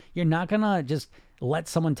watch. You're not gonna just let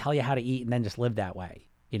someone tell you how to eat and then just live that way.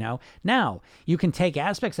 Now you can take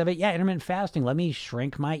aspects of it. Yeah, intermittent fasting. Let me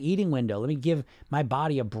shrink my eating window. Let me give my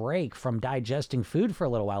body a break from digesting food for a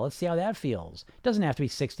little while. Let's see how that feels. It doesn't have to be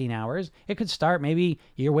 16 hours. It could start, maybe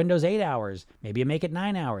your window's 8 hours. Maybe you make it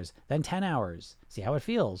 9 hours, then 10 hours. See how it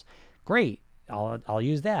feels. Great. I'll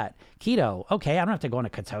use that. Keto. Okay, I don't have to go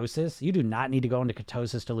into ketosis. You do not need to go into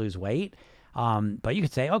ketosis to lose weight. But you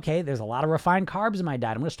could say, okay, there's a lot of refined carbs in my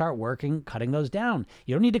diet. I'm going to start cutting those down.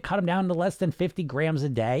 You don't need to cut them down to less than 50 grams a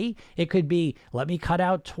day. It could be, let me cut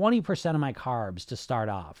out 20% of my carbs to start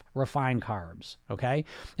off, refined carbs. Okay.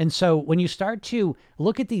 And so when you start to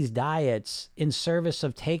look at these diets in service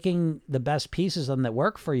of taking the best pieces of them that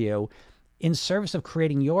work for you, in service of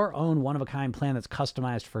creating your own one-of-a-kind plan that's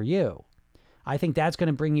customized for you, I think that's going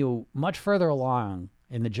to bring you much further along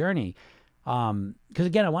in the journey. Because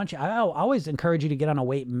again, I always encourage you to get on a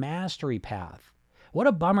weight mastery path. What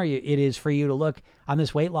a bummer it is for you to look on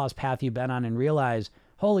this weight loss path you've been on and realize,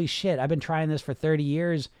 holy shit, I've been trying this for 30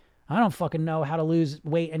 years. I don't fucking know how to lose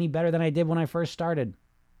weight any better than I did when I first started.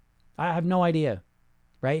 I have no idea,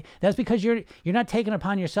 right? That's because you're not taking it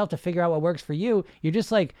upon yourself to figure out what works for you. You're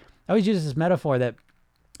just like, I always use this metaphor that,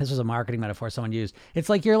 this was a marketing metaphor someone used. It's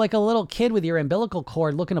like you're like a little kid with your umbilical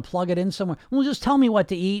cord looking to plug it in somewhere. Well, just tell me what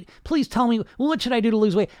to eat. Please tell me, well, what should I do to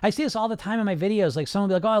lose weight? I see this all the time in my videos. Like someone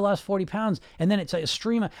will be like, oh, I lost 40 pounds. And then it's like a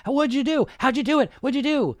stream of, what'd you do? How'd you do it? What'd you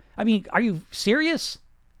do? I mean, are you serious?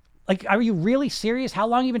 Like, are you really serious? How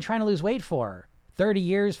long have you been trying to lose weight for? 30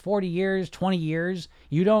 years, 40 years, 20 years?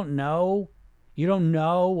 You don't know? You don't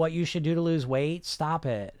know what you should do to lose weight? Stop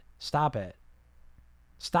it. Stop it.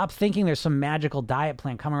 Stop thinking there's some magical diet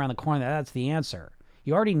plan coming around the corner that's the answer.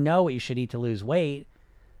 You already know what you should eat to lose weight.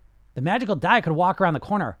 The magical diet could walk around the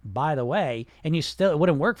corner, by the way, and it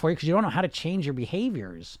wouldn't work for you because you don't know how to change your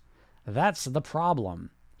behaviors. That's the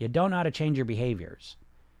problem. You don't know how to change your behaviors.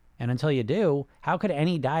 And until you do, how could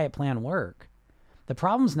any diet plan work? The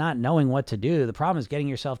problem's not knowing what to do. The problem is getting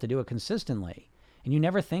yourself to do it consistently. And you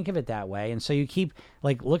never think of it that way. And so you keep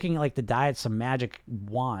like looking like the diet's some magic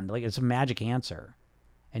wand, like it's a magic answer.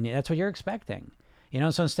 And that's what you're expecting.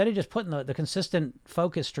 So instead of just putting the consistent,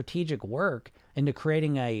 focused, strategic work into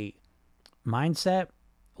creating a mindset,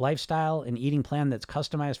 lifestyle, and eating plan that's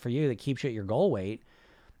customized for you that keeps you at your goal weight,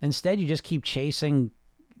 instead you just keep chasing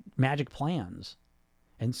magic plans.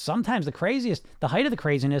 And sometimes the height of the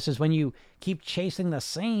craziness is when you keep chasing the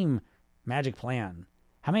same magic plan.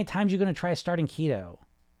 How many times are you going to try starting keto?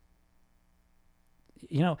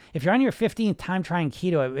 If you're on your 15th time trying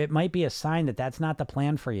keto, it might be a sign that that's not the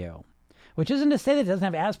plan for you, which isn't to say that it doesn't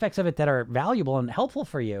have aspects of it that are valuable and helpful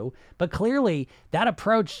for you, but clearly that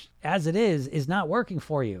approach as it is not working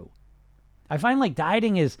for you. I find like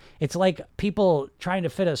dieting it's like people trying to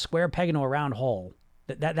fit a square peg into a round hole.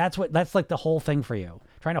 That's like the whole thing for you.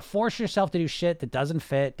 Trying to force yourself to do shit that doesn't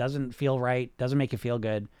fit, doesn't feel right, doesn't make you feel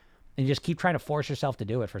good. And you just keep trying to force yourself to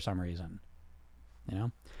do it for some reason,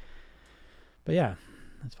 But yeah,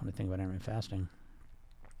 that's one thing about intermittent fasting.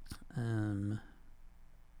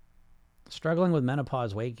 Struggling with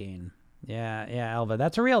menopause weight gain. Yeah, Alva.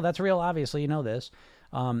 That's real. Obviously, you know this.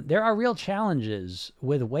 There are real challenges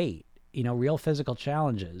with weight, real physical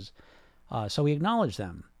challenges. So we acknowledge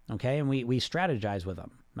them, okay? And we strategize with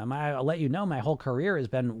them. I'll let you know my whole career has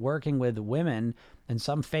been working with women in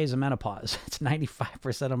some phase of menopause. It's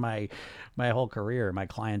 95% of my whole career, my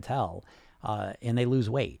clientele, and they lose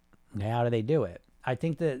weight. Okay, how do they do it? I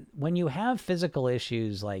think that when you have physical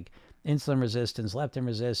issues like insulin resistance, leptin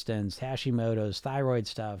resistance, Hashimoto's, thyroid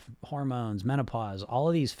stuff, hormones, menopause, all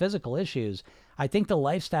of these physical issues, I think the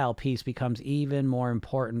lifestyle piece becomes even more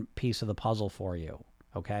important piece of the puzzle for you,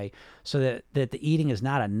 okay? So that the eating is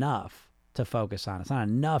not enough to focus on. It's not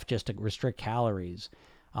enough just to restrict calories.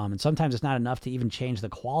 And sometimes it's not enough to even change the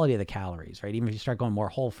quality of the calories, right? Even if you start going more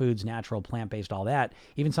whole foods, natural, plant-based, all that,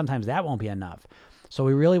 even sometimes that won't be enough. So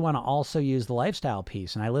we really want to also use the lifestyle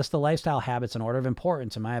piece. And I list the lifestyle habits in order of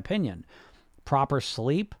importance, in my opinion. Proper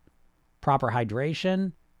sleep, proper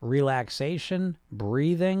hydration, relaxation,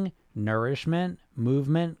 breathing, nourishment,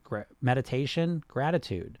 movement, meditation,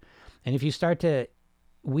 gratitude. And if you start to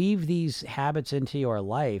weave these habits into your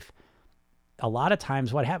life, a lot of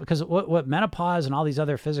times what happens, because what menopause and all these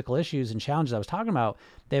other physical issues and challenges I was talking about,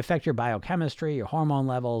 they affect your biochemistry, your hormone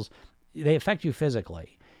levels, they affect you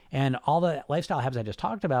physically. And all the lifestyle habits I just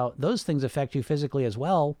talked about, those things affect you physically as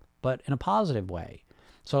well, but in a positive way.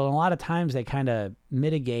 So a lot of times they kind of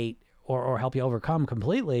mitigate or help you overcome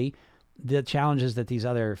completely the challenges that these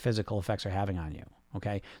other physical effects are having on you.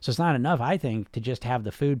 Okay. So it's not enough, I think, to just have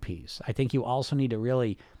the food piece. I think you also need to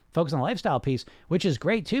really focus on the lifestyle piece, which is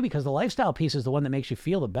great too, because the lifestyle piece is the one that makes you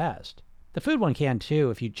feel the best. The food one can too,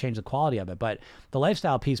 if you change the quality of it, but the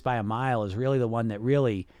lifestyle piece by a mile is really the one that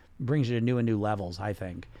really brings you to new and new levels, I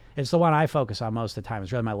think. It's the one I focus on most of the time.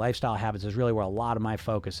 It's really my lifestyle habits is really where a lot of my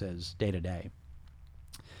focus is day to day.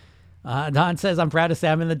 Don says, I'm proud to say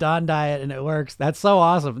I'm in the Don diet and it works. That's so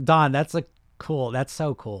awesome. Don, that's so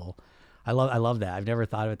cool. I love that. I've never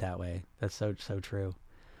thought of it that way. That's so true.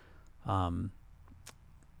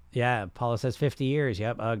 Yeah, Paula says 50 years.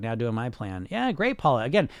 Yep, now doing my plan. Yeah, great, Paula.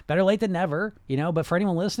 Again, better late than never, but for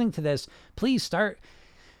anyone listening to this, please start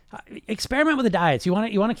experiment with the diets. You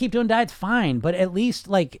want to keep doing diets, fine, but at least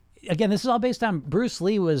again, this is all based on Bruce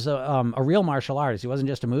Lee was a real martial artist. He wasn't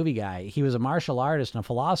just a movie guy. He was a martial artist and a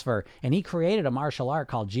philosopher, and he created a martial art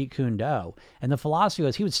called Jeet Kune Do. And the philosophy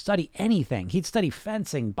was he would study anything. He'd study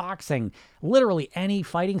fencing, boxing, literally any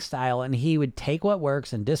fighting style, and he would take what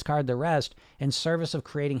works and discard the rest in service of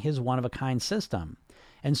creating his one-of-a-kind system.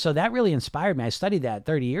 And so that really inspired me. I studied that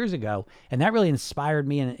 30 years ago, and that really inspired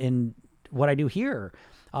me in what I do here.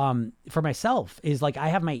 For myself is I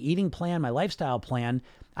have my eating plan, my lifestyle plan.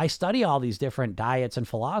 I study all these different diets and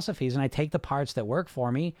philosophies, and I take the parts that work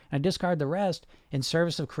for me and I discard the rest in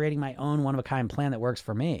service of creating my own one-of-a-kind plan that works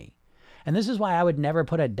for me. And this is why I would never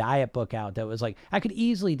put a diet book out that was I could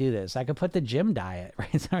easily do this. I could put the gym diet,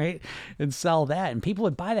 right? And sell that. And people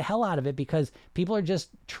would buy the hell out of it because people are just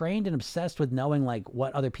trained and obsessed with knowing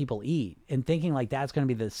what other people eat and thinking that's going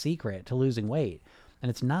to be the secret to losing weight. And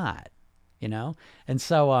it's not, And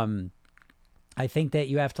so, I think that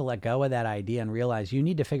you have to let go of that idea and realize you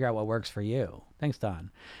need to figure out what works for you. Thanks, Don.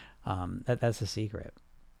 That's the secret.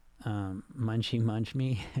 Munchy munch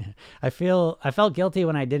me. I felt guilty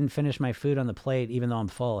when I didn't finish my food on the plate, even though I'm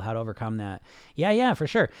full. How to overcome that? Yeah, for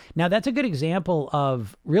sure. Now that's a good example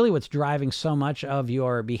of really what's driving so much of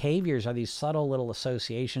your behaviors are these subtle little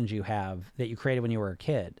associations you have that you created when you were a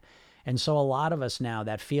kid. And so a lot of us now,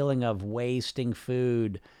 that feeling of wasting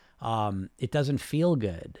food, it doesn't feel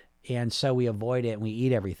good. And so we avoid it and we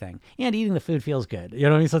eat everything. And eating the food feels good. You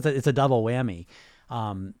know what I mean? So it's a double whammy.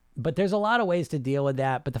 But there's a lot of ways to deal with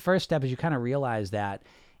that. But the first step is you kind of realize that.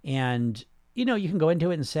 And, you can go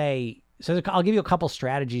into it and say, so I'll give you a couple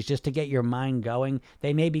strategies just to get your mind going.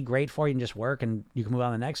 They may be great for you and just work and you can move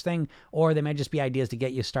on to the next thing. Or they may just be ideas to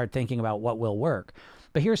get you start thinking about what will work.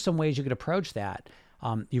 But here's some ways you could approach that.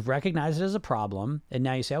 You've recognized it as a problem. And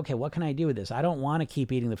now you say, okay, what can I do with this? I don't want to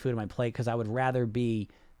keep eating the food on my plate because I would rather be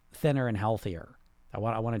thinner and healthier. I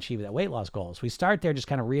want to achieve that weight loss goal. So we start there just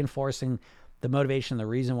kind of reinforcing the motivation, the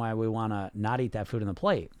reason why we want to not eat that food on the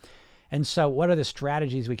plate. And so what are the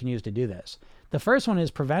strategies we can use to do this? The first one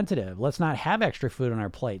is preventative. Let's not have extra food on our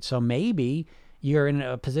plate. So maybe you're in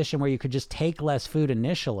a position where you could just take less food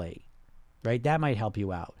initially, right? That might help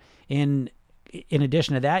you out. In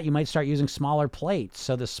addition to that, you might start using smaller plates.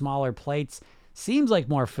 So the smaller plates seems like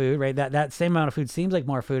more food, right? That same amount of food seems like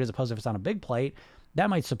more food as opposed to if it's on a big plate. That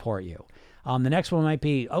might support you. The next one might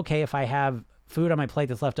be, okay, if I have food on my plate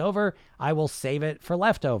that's left over, I will save it for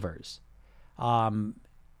leftovers. Another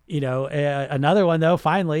one though,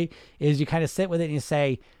 finally, is you kind of sit with it and you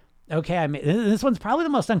say, okay, this one's probably the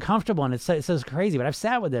most uncomfortable and it says crazy, but I've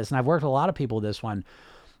sat with this and I've worked with a lot of people with this one.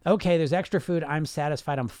 Okay, there's extra food. I'm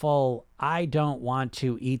satisfied. I'm full. I don't want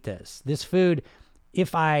to eat this. This food,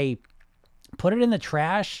 if I put it in the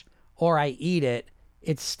trash or I eat it,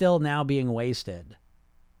 it's still now being wasted.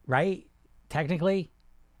 Right? Technically.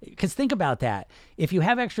 Because think about that. If you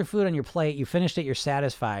have extra food on your plate, you finished it, you're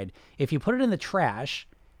satisfied. If you put it in the trash,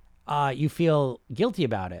 you feel guilty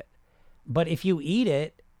about it. But if you eat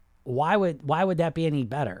it, why would that be any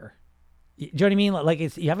better? Do you know what I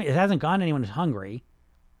mean? It hasn't gone to anyone who's hungry.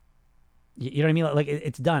 You know what I mean?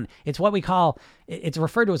 It's done. It's what we call, it's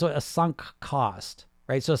referred to as a sunk cost.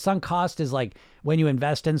 Right? So a sunk cost is when you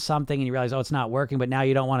invest in something and you realize, it's not working, but now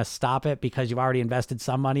you don't want to stop it because you've already invested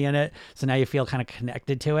some money in it. So now you feel kind of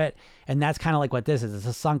connected to it. And that's kind of like what this is. It's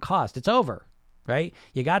a sunk cost. It's over. right?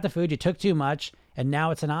 You got the food, you took too much, and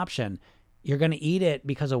now it's an option. You're going to eat it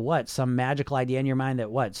because of what? Some magical idea in your mind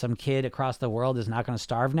that what? Some kid across the world is not going to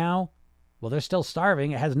starve now? Well, they're still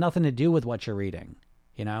starving. It has nothing to do with what you're eating,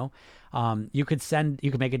 you know? You could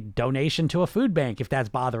make a donation to a food bank if that's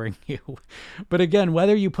bothering you. But again,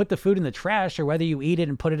 whether you put the food in the trash or whether you eat it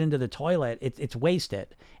and put it into the toilet, it's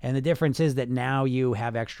wasted. And the difference is that now you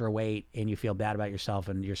have extra weight and you feel bad about yourself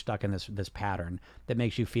and you're stuck in this pattern that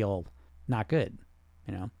makes you feel not good,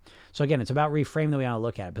 you know? So again, it's about reframe that we want to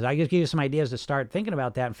look at. But I just give you some ideas to start thinking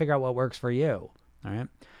about that and figure out what works for you. All right.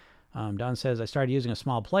 Don says, I started using a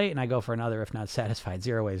small plate and I go for another if not satisfied.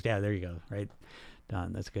 0 ways. Yeah, there you go. Right.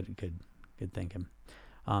 Don, that's good thinking.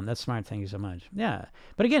 That's smart. Thank you so much. Yeah.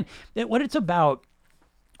 But again, what it's about,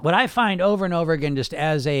 what I find over and over again, just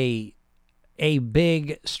as a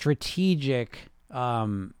big strategic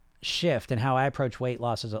shift in how I approach weight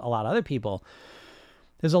loss as a lot of other people,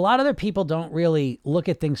 there's a lot of other people don't really look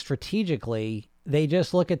at things strategically. They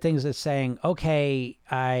just look at things as saying, okay,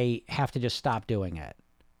 I have to just stop doing it.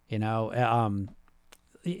 You know,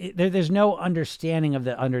 there's no understanding of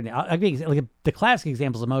the like the classic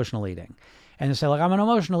example is emotional eating. And they say, like, I'm an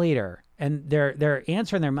emotional eater. And their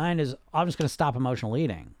answer in their mind is, I'm just going to stop emotional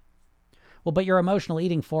eating. Well, but you're emotional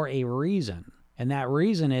eating for a reason. And that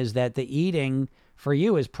reason is that the eating for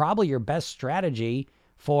you is probably your best strategy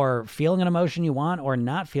for feeling an emotion you want or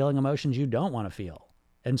not feeling emotions you don't want to feel.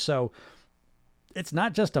 And so it's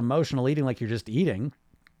not just emotional eating like you're just eating.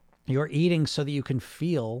 You're eating so that you can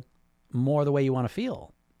feel more the way you want to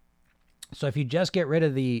feel. So if you just get rid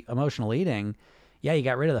of the emotional eating, yeah, you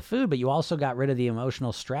got rid of the food, but you also got rid of the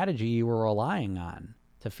emotional strategy you were relying on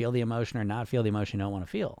to feel the emotion or not feel the emotion you don't want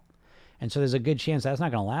to feel. And so there's a good chance that's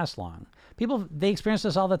not going to last long. People, they experience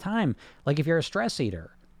this all the time. Like if you're a stress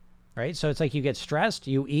eater, right? So it's like you get stressed,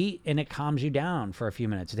 you eat, and it calms you down for a few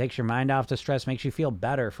minutes. It takes your mind off the stress, makes you feel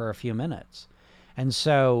better for a few minutes. And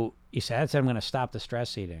so you say, that's it, I'm going to stop the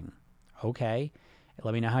stress eating. Okay.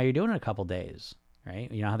 Let me know how you're doing in a couple days,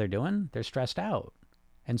 right? You know how they're doing? They're stressed out.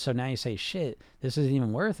 And so now you say, shit, this isn't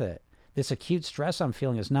even worth it. This acute stress I'm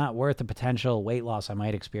feeling is not worth the potential weight loss I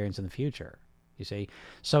might experience in the future. You see?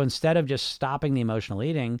 So instead of just stopping the emotional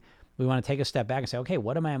eating, we want to take a step back and say, okay,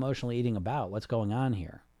 what am I emotionally eating about? What's going on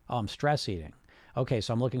here? Oh, I'm stress eating. Okay,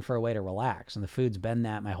 so I'm looking for a way to relax, and the food's been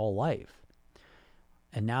that my whole life.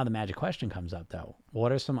 And now the magic question comes up, though.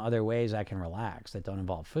 What are some other ways I can relax that don't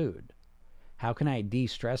involve food? How can I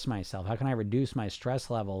de-stress myself? How can I reduce my stress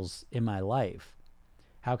levels in my life?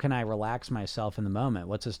 How can I relax myself in the moment?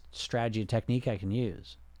 What's a strategy, technique I can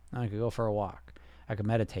use? I could go for a walk. I could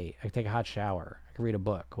meditate. I could take a hot shower. I could read a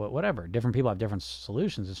book. Whatever. Different people have different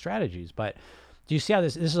solutions and strategies. But do you see how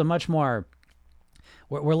this is a much more...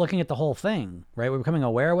 We're looking at the whole thing, right? We're becoming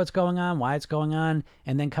aware of what's going on, why it's going on,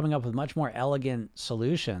 and then coming up with much more elegant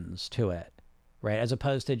solutions to it, right? As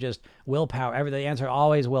opposed to just willpower. The answer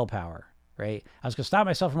always willpower, right? I was going to stop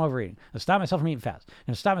myself from overeating. I'm going to stop myself from eating fast. I'm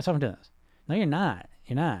going to stop myself from doing this. No, you're not.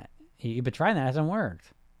 You're not. You've been trying that. It hasn't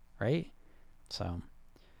worked, right? So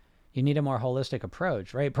you need a more holistic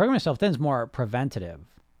approach, right? Programming yourself thin is more preventative.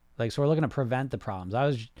 Like, so we're looking to prevent the problems. I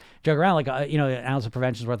was joking around like, an ounce of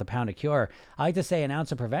prevention is worth a pound of cure. I like to say an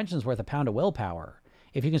ounce of prevention is worth a pound of willpower.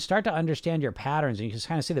 If you can start to understand your patterns and you can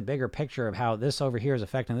kind of see the bigger picture of how this over here is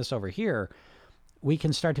affecting this over here, we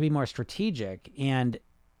can start to be more strategic and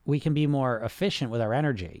we can be more efficient with our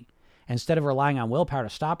energy. Instead of relying on willpower to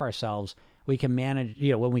stop ourselves, we can manage,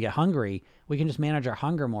 when we get hungry, we can just manage our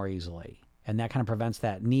hunger more easily. And that kind of prevents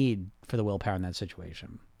that need for the willpower in that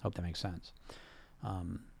situation. Hope that makes sense.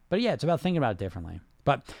 But yeah, it's about thinking about it differently.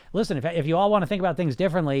 But listen, if you all want to think about things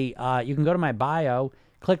differently, you can go to my bio,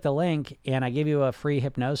 click the link, and I give you a free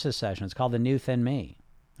hypnosis session. It's called The New Thin Me.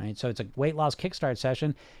 Right? So it's a weight loss kickstart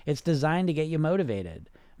session. It's designed to get you motivated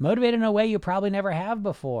in a way you probably never have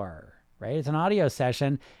before. Right? It's an audio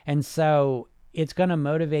session, and so it's going to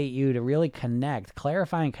motivate you to really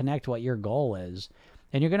clarify and connect what your goal is.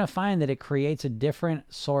 And you're going to find that it creates a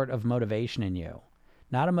different sort of motivation in you.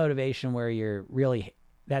 Not a motivation where you're really...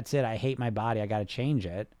 That's it. I hate my body. I got to change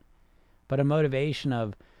it. But a motivation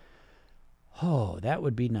of, oh, that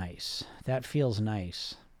would be nice. That feels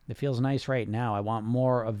nice. It feels nice right now. I want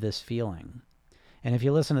more of this feeling. And if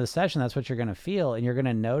you listen to the session, that's what you're going to feel. And you're going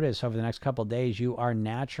to notice over the next couple of days, you are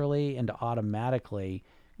naturally and automatically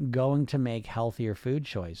going to make healthier food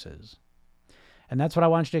choices. And that's what I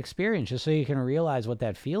want you to experience, just so you can realize what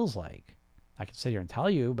that feels like. I can sit here and tell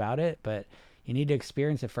you about it, but you need to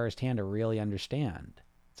experience it firsthand to really understand.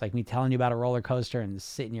 It's like me telling you about a roller coaster and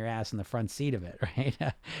sitting your ass in the front seat of it, right?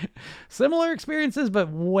 Similar experiences, but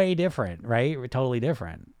way different, right? Totally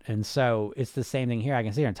different. And so it's the same thing here. I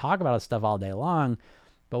can sit here and talk about this stuff all day long,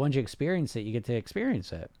 but once you experience it, you get to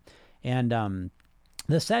experience it. And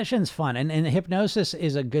the session's fun. And hypnosis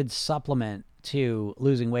is a good supplement to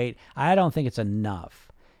losing weight. I don't think it's enough.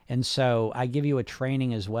 And so I give you a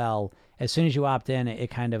training as well. As soon as you opt in, it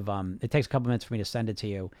kind of, it takes a couple minutes for me to send it to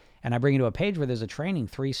you. And I bring you to a page where there's a training,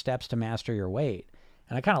 3 steps to master your weight.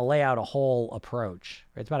 And I kind of lay out a whole approach.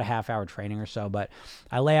 It's about a half-hour training or so, but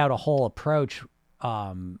I lay out a whole approach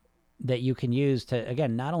that you can use to,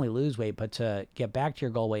 again, not only lose weight, but to get back to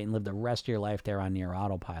your goal weight and live the rest of your life there on near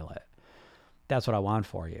autopilot. That's what I want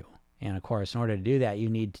for you. And of course, in order to do that, you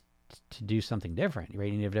need to do something different. You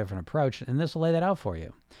need a different approach, and this will lay that out for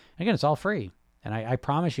you. Again, it's all free. And I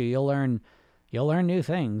promise you'll learn new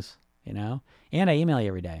things, you know, and I email you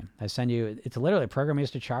every day. I send you, it's literally a program I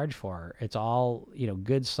used to charge for. It's all, you know,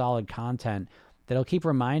 good, solid content that'll keep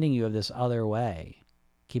reminding you of this other way.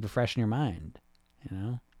 Keep it fresh in your mind, you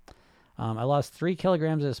know. I lost 3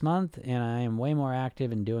 kilograms this month, and I am way more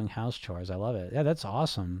active in doing house chores. I love it. Yeah, that's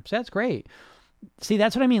awesome. So that's great. See,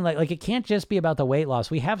 that's what I mean. Like it can't just be about the weight loss.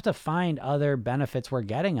 We have to find other benefits we're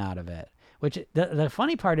getting out of it, which the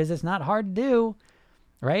funny part is it's not hard to do,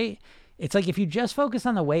 right? It's like if you just focus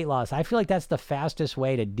on the weight loss, I feel like that's the fastest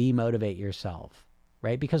way to demotivate yourself,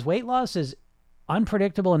 right? Because weight loss is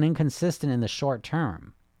unpredictable and inconsistent in the short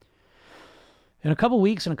term. In a couple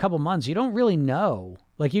weeks and a couple months, you don't really know.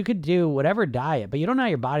 Like you could do whatever diet, but you don't know how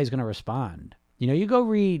your body's going to respond. You know, you go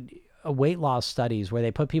read weight loss studies where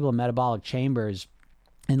they put people in metabolic chambers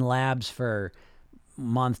in labs for a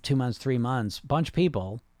month, 2 months, 3 months, bunch of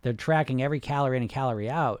people. They're tracking every calorie in and calorie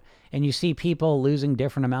out, and you see people losing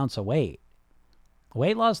different amounts of weight.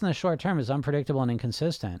 Weight loss in the short term is unpredictable and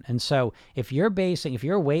inconsistent. And so if your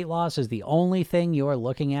weight loss is the only thing you're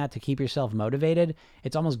looking at to keep yourself motivated,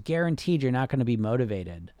 it's almost guaranteed you're not going to be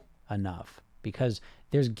motivated enough, because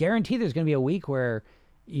there's going to be a week where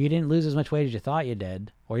you didn't lose as much weight as you thought you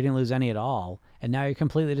did, or you didn't lose any at all, and now you're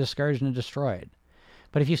completely discouraged and destroyed.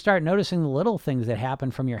 But if you start noticing the little things that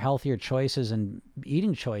happen from your healthier choices and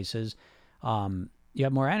eating choices, you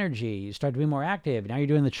have more energy, you start to be more active. Now you're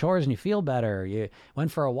doing the chores and you feel better. You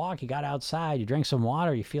went for a walk, you got outside, you drank some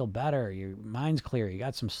water, you feel better, your mind's clear, you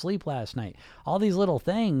got some sleep last night. All these little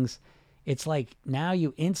things, it's like now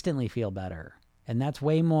you instantly feel better. And that's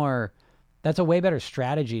a way better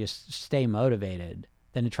strategy to stay motivated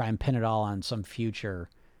than to try and pin it all on some future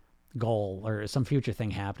goal or some future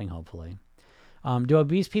thing happening, hopefully. Do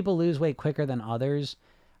obese people lose weight quicker than others?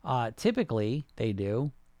 Typically, they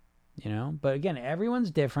do, you know. But again, everyone's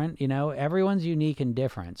different, you know. Everyone's unique and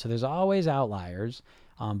different. So there's always outliers.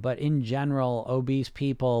 But in general, obese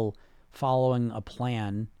people following a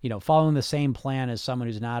plan, you know, following the same plan as someone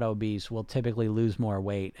who's not obese will typically lose more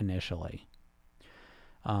weight initially.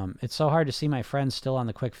 It's so hard to see my friends still on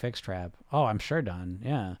the quick fix trap. Oh, I'm sure, Don.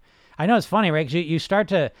 Yeah. I know it's funny, right? 'Cause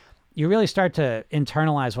you really start to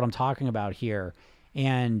internalize what I'm talking about here.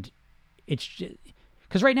 And it's just,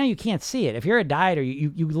 because right now you can't see it. If you're a dieter,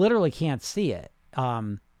 you literally can't see it.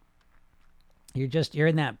 You're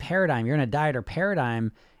in that paradigm. You're in a dieter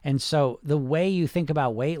paradigm. And so the way you think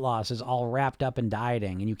about weight loss is all wrapped up in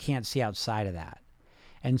dieting, and you can't see outside of that.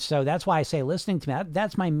 And so that's why I say listening to me,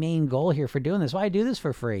 that's my main goal here for doing this. Why I do this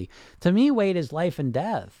for free. To me, weight is life and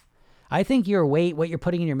death. I think your weight, what you're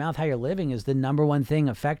putting in your mouth, how you're living is the number one thing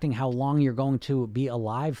affecting how long you're going to be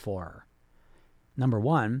alive for. Number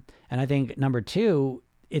one. And I think number two,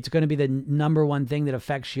 it's going to be the number one thing that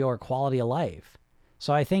affects your quality of life.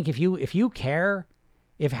 So I think if you care,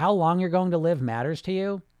 if how long you're going to live matters to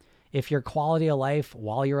you, if your quality of life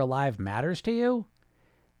while you're alive matters to you,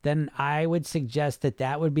 then I would suggest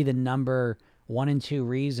that would be the number 1 and 2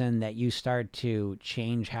 reason that you start to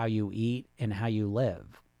change how you eat and how you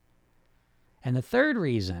live. And the third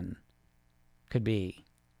reason could be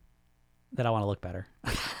that I want to look better.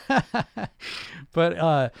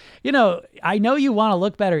 But, you know, I know you want to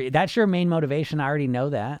look better. That's your main motivation. I already know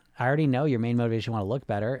that. I already know your main motivation, you want to look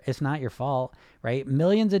better. It's not your fault, right?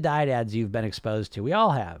 Millions of diet ads you've been exposed to. We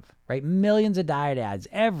all have, right? Millions of diet ads.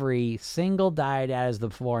 Every single diet ad is the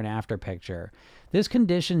before and after picture. This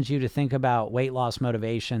conditions you to think about weight loss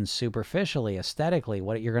motivation superficially, aesthetically,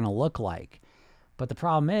 what you're going to look like. But the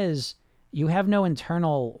problem is, you have no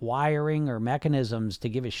internal wiring or mechanisms to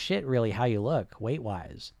give a shit really how you look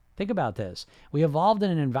weight-wise. Think about this. We evolved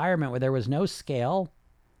in an environment where there was no scale,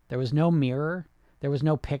 there was no mirror, there was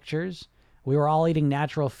no pictures. We were all eating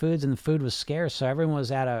natural foods and the food was scarce, so everyone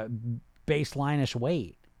was at a baseline-ish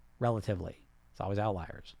weight, relatively. It's always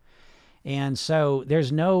outliers. And so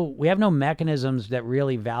we have no mechanisms that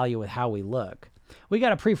really value with how we look. We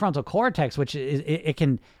got a prefrontal cortex, which it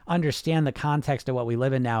can understand the context of what we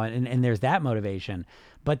live in now. And there's that motivation,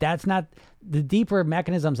 but that's not the deeper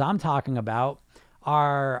mechanisms I'm talking about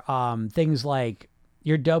are things like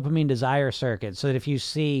your dopamine desire circuit. So that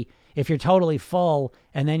if you're totally full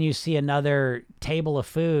and then you see another table of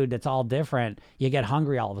food that's all different, you get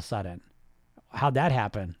hungry all of a sudden. How'd that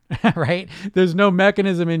happen? Right? There's no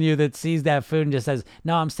mechanism in you that sees that food and just says,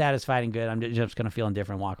 no, I'm satisfied and good. I'm just going to feel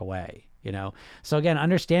indifferent and walk away. So again,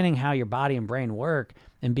 understanding how your body and brain work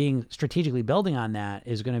and being strategically building on that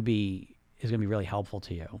is going to be really helpful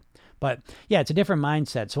to you. But yeah, it's a different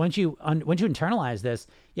mindset. So once you internalize this,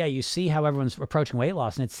 yeah, you see how everyone's approaching weight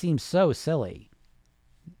loss and it seems so silly.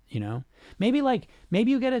 Maybe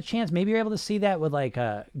you get a chance, maybe you're able to see that with like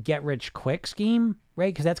a get rich quick scheme,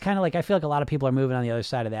 right? Because that's kind of like, I feel like a lot of people are moving on the other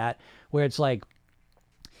side of that, where it's like,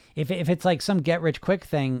 if it's like some get rich quick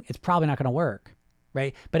thing, it's probably not going to work,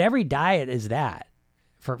 right? But every diet is that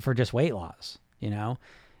for just weight loss,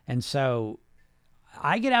 And so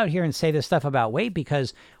I get out here and say this stuff about weight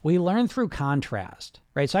because we learn through contrast,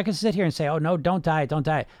 right? So I can sit here and say, oh no, don't diet.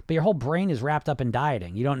 But your whole brain is wrapped up in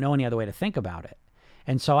dieting. You don't know any other way to think about it.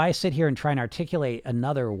 And so I sit here and try and articulate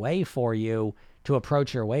another way for you to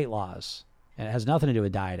approach your weight loss. And it has nothing to do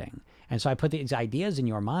with dieting. And so I put these ideas in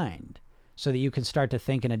your mind so that you can start to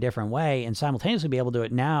think in a different way and simultaneously be able to do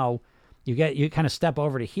it now. You kind of step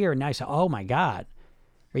over to here and now you say, oh my God.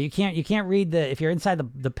 Or you can't read if you're inside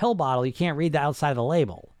the pill bottle, you can't read the outside of the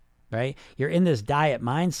label, right? You're in this diet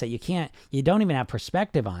mindset. You don't even have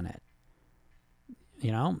perspective on it.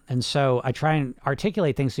 And so I try and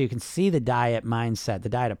articulate things so you can see the diet mindset, the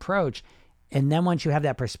diet approach. And then once you have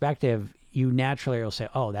that perspective, you naturally will say,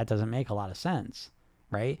 oh, that doesn't make a lot of sense,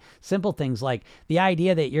 right? Simple things like the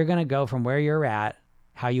idea that you're going to go from where you're at,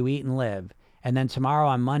 how you eat and live, and then tomorrow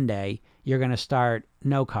on Monday, you're going to start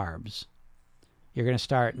no carbs. You're going to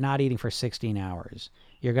start not eating for 16 hours.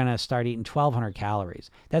 You're going to start eating 1,200 calories.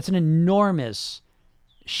 That's an enormous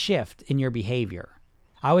shift in your behavior.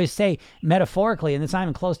 I always say metaphorically, and it's not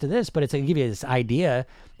even close to this, but it's to give you this idea.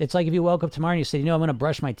 It's like if you woke up tomorrow and you said, I'm going to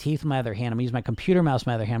brush my teeth with my other hand. I'm going to use my computer mouse with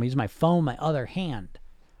my other hand. I'm going to use my phone with my other hand.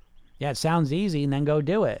 Yeah, it sounds easy, and then go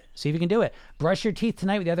do it. See if you can do it. Brush your teeth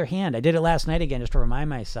tonight with the other hand. I did it last night again just to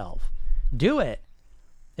remind myself. Do it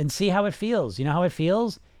and see how it feels. You know how it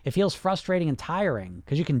feels? It feels frustrating and tiring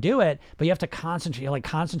because you can do it, but you have to concentrate. You're like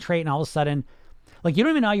concentrate, and all of a sudden, like you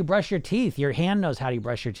don't even know how you brush your teeth. Your hand knows how you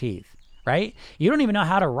brush your teeth. Right? You don't even know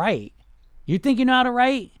how to write. You think you know how to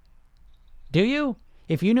write? Do you?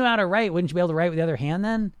 If you knew how to write, wouldn't you be able to write with the other hand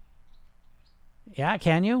then? Yeah,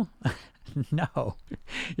 can you? No.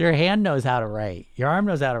 Your hand knows how to write. Your arm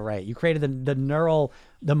knows how to write. You created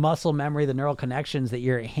the muscle memory, the neural connections that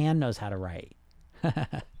your hand knows how to write.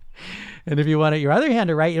 And if you want your other hand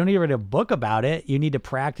to write, you don't need to read a book about it. You need to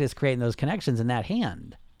practice creating those connections in that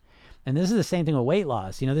hand. And this is the same thing with weight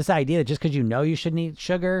loss. This idea that just because you know you shouldn't eat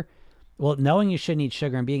sugar, well, knowing you shouldn't eat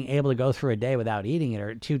sugar and being able to go through a day without eating it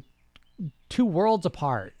are two worlds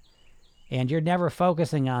apart. And you're never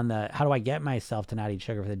focusing on how do I get myself to not eat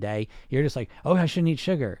sugar for the day? You're just like, oh, I shouldn't eat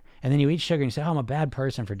sugar. And then you eat sugar and you say, oh, I'm a bad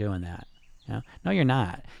person for doing that. No, you're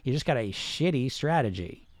not. You just got a shitty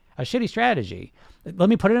strategy. Let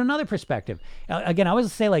me put it in another perspective. Again, I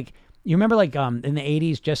always say, like, you remember like in the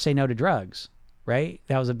 80s, just say no to drugs, right?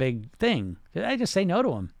 That was a big thing. I just say no to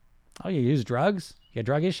them. Oh, you use drugs? You got a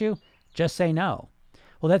drug issue? Just say no.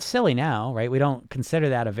 Well, that's silly now, right? We don't consider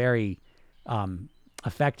that a very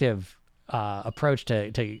effective approach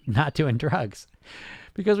to not doing drugs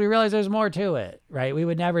because we realize there's more to it, right? We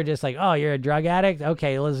would never just like, oh, you're a drug addict?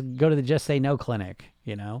 Okay, let's go to the Just Say No clinic.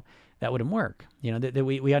 That wouldn't work.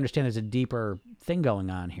 We understand there's a deeper thing going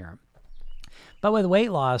on here. But with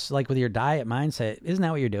weight loss, like with your diet mindset, isn't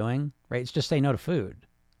that what you're doing, right? It's just say no to food.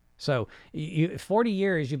 So 40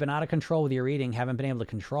 years, you've been out of control with your eating, haven't been able to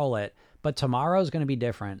control it, but tomorrow's going to be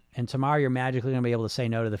different. And tomorrow you're magically going to be able to say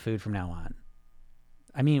no to the food from now on.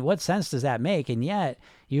 I mean, what sense does that make? And yet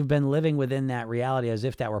you've been living within that reality as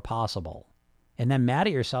if that were possible and then mad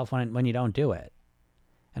at yourself when you don't do it.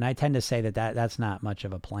 And I tend to say that's not much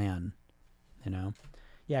of a plan,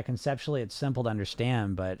 Yeah, conceptually it's simple to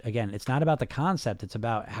understand, but again, it's not about the concept. It's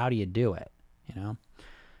about how do you do it,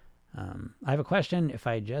 I have a question. If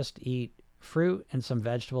I just eat fruit and some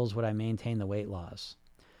vegetables, would I maintain the weight loss?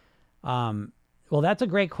 Well, that's a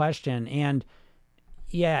great question. And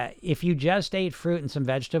yeah, if you just ate fruit and some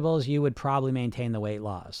vegetables, you would probably maintain the weight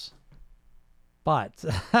loss. But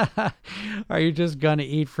are you just going to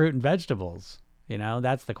eat fruit and vegetables?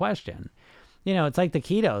 That's the question. It's like the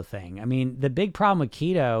keto thing. I mean, the big problem with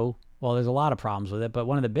keto Well, there's a lot of problems with it, but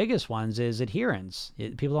one of the biggest ones is adherence.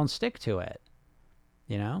 People don't stick to it,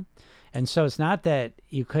 you know? And so it's not that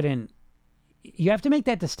you couldn't, you have to make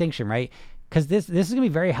that distinction, right? Because this is going to be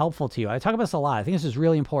very helpful to you. I talk about this a lot. I think this is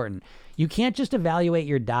really important. You can't just evaluate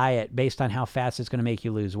your diet based on how fast it's going to make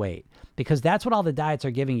you lose weight, because that's what all the diets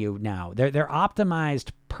are giving you now. They're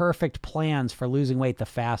optimized, perfect plans for losing weight the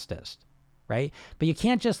fastest, right? But you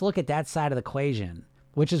can't just look at that side of the equation,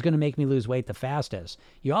 which is going to make me lose weight the fastest.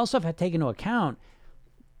 You also have to take into account,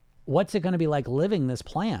 what's it going to be like living this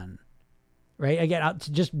plan, right? Again,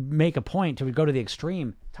 to just make a point, to go to the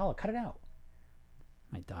extreme. Tala, cut it out.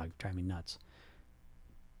 My dog drives me nuts.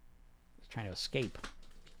 He's trying to escape.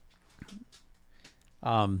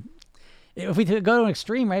 If we go to an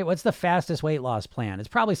extreme, right, what's the fastest weight loss plan? It's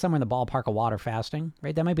probably somewhere in the ballpark of water fasting,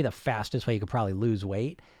 right? That might be the fastest way you could probably lose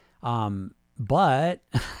weight. But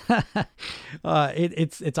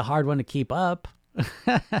it's a hard one to keep up,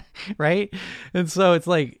 right? And so it's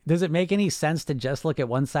like, does it make any sense to just look at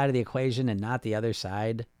one side of the equation and not the other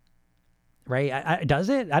side? Right? Does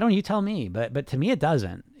it? I don't. You tell me. But to me, it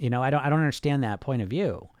doesn't. You know, I don't understand that point of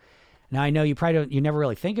view. Now, I know you probably don't. You never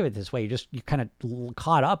really think of it this way. You're kind of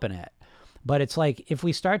caught up in it. But it's like, if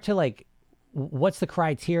we start to like, what's the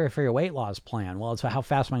criteria for your weight loss plan? Well, it's how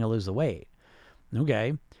fast am I going to lose the weight?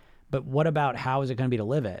 Okay. But what about how is it going to be to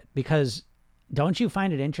live it? Because don't you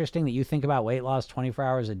find it interesting that you think about weight loss 24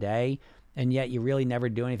 hours a day, and yet you really never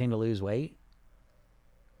do anything to lose weight?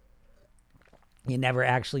 You never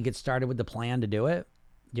actually get started with the plan to do it.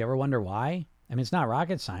 Do you ever wonder why? I mean, it's not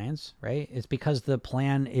rocket science, right? It's because the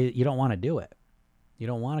plan is, you don't want to do it. You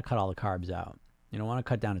don't want to cut all the carbs out. You don't want to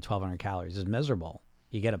cut down to 1,200 calories. It's miserable.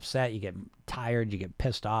 You get upset, you get tired, you get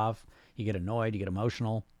pissed off, you get annoyed, you get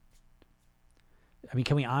emotional. I mean,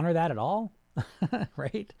 can we honor that at all?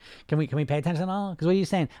 Right? Can we pay attention at all? Because what are you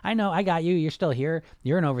saying? I know, I got you. You're still here.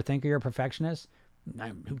 You're an overthinker. You're a perfectionist.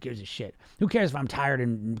 Who gives a shit? Who cares if I'm tired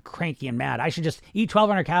and cranky and mad? I should just eat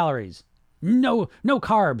 1,200 calories. No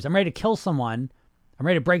carbs. I'm ready to kill someone. I'm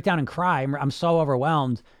ready to break down and cry. I'm so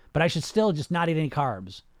overwhelmed, but I should still just not eat any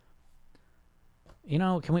carbs. You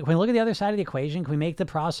know, can we look at the other side of the equation? Can we make the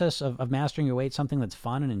process of mastering your weight something that's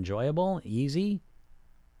fun and enjoyable, easy?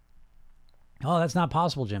 Oh, that's not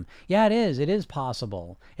possible, Jim. Yeah, it is. It is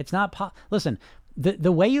possible. It's not listen,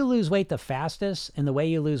 the way you lose weight the fastest and the way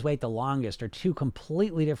you lose weight the longest are two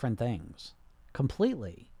completely different things.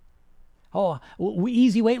 Completely. Oh,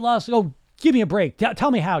 easy weight loss? Oh, give me a break.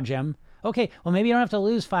 Tell me how, Jim. Okay, well, maybe you don't have to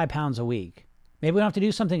lose 5 pounds a week. Maybe we don't have to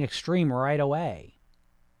do something extreme right away.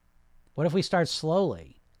 What if we start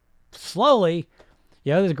slowly? Slowly?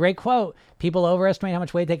 You know, there's a great quote. People overestimate how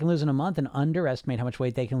much weight they can lose in a month and underestimate how much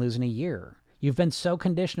weight they can lose in a year. You've been so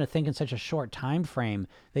conditioned to think in such a short time frame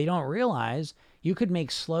that you don't realize you could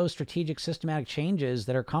make slow, strategic, systematic changes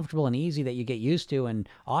that are comfortable and easy that you get used to and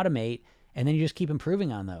automate, and then you just keep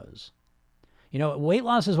improving on those. You know, weight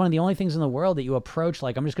loss is one of the only things in the world that you approach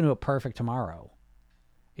like, I'm just going to do it perfect tomorrow.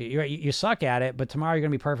 You suck at it, but tomorrow you're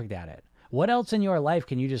going to be perfect at it. What else in your life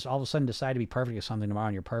can you just all of a sudden decide to be perfect at something tomorrow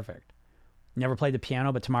and you're perfect? Never played the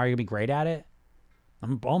piano, but tomorrow you're going to be great at it?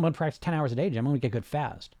 I'm going to practice 10 hours a day, Jim. I'm going to get good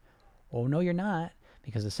fast. Oh, no, you're not.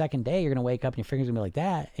 Because the second day, you're going to wake up and your finger's going to be like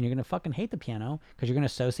that, and you're going to fucking hate the piano because you're going to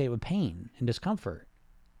associate it with pain and discomfort.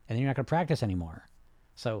 And then you're not going to practice anymore.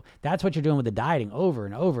 So that's what you're doing with the dieting over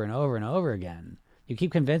and over and over and over again. You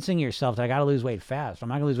keep convincing yourself that I got to lose weight fast. I'm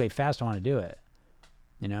not going to lose weight fast. I want to do it.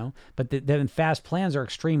 You know? But the fast plans are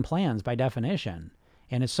extreme plans by definition.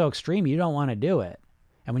 And it's so extreme, you don't want to do it.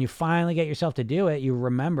 And when you finally get yourself to do it, you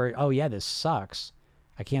remember, oh, yeah, this sucks.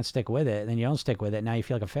 I can't stick with it. And then you don't stick with it. Now you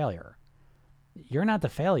feel like a failure. You're not the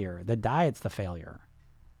failure. The diet's the failure.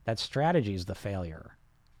 That strategy is the failure.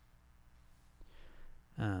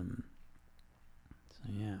 So,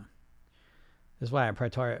 yeah. This is why I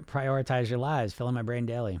prioritize your lives, filling my brain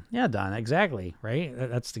daily. Yeah, Don, exactly, right?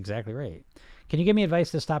 That's exactly right. Can you give me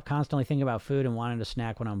advice to stop constantly thinking about food and wanting to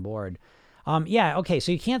snack when I'm bored? Yeah, okay,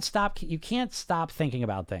 so you can't stop thinking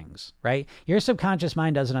about things, right? Your subconscious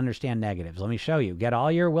mind doesn't understand negatives. Let me show you. Get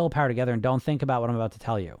all your willpower together and don't think about what I'm about to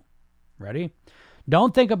tell you. Ready?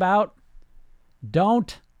 Don't think about.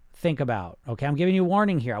 Okay, I'm giving you a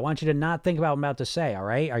warning here. I want you to not think about what I'm about to say, all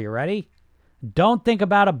right? Are you ready? Don't think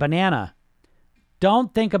about a banana.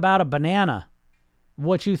 Don't think about a banana.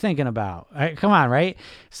 What you thinking about? All right, come on, right?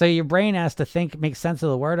 So your brain has to make sense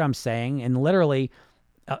of the word I'm saying. And literally,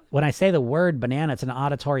 when I say the word banana, it's an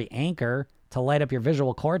auditory anchor to light up your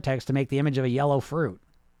visual cortex to make the image of a yellow fruit.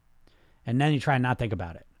 And then you try and not think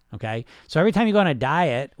about it, okay? So every time you go on a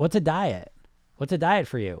diet, what's a diet? What's a diet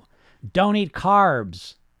for you? Don't eat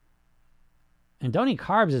carbs. And don't eat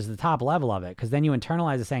carbs is the top level of it, because then you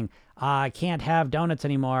internalize it saying, I can't have donuts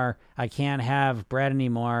anymore. I can't have bread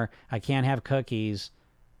anymore. I can't have cookies,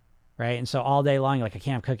 right? And so all day long, you're like, I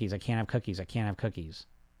can't have cookies. I can't have cookies. I can't have cookies.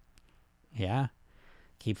 Yeah.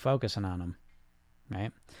 Keep focusing on them,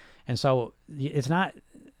 right? And so it's not,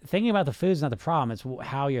 thinking about the food is not the problem. It's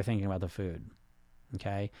how you're thinking about the food,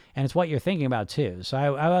 okay? And it's what you're thinking about too. So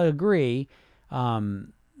I would agree.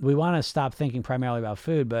 We want to stop thinking primarily about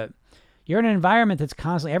food, but you're in an environment that's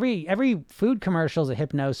constantly, every food commercial is a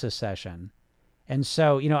hypnosis session. And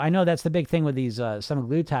so, I know that's the big thing with these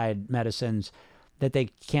semaglutide medicines, that they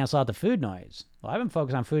cancel out the food noise. Well, I've been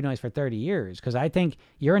focused on food noise for 30 years because I think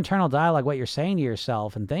your internal dialogue, what you're saying to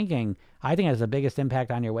yourself and thinking, I think has the biggest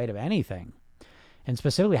impact on your weight of anything, and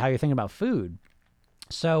specifically how you're thinking about food.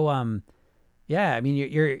 So, yeah, I mean,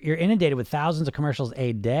 you're inundated with thousands of commercials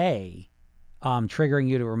a day, triggering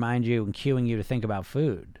you to remind you and cueing you to think about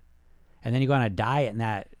food. And then you go on a diet and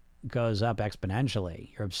that goes up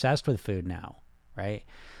exponentially. You're obsessed with food now, right?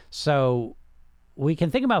 So we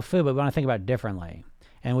can think about food, but we want to think about it differently.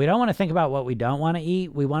 And we don't want to think about what we don't want to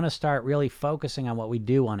eat. We want to start really focusing on what we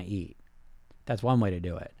do want to eat. That's one way to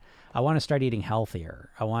do it. I want to start eating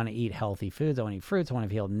healthier. I want to eat healthy foods. I want to eat fruits. I want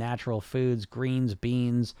to feel natural foods, greens,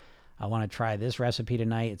 beans. I want to try this recipe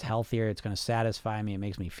tonight. It's healthier. It's going to satisfy me. It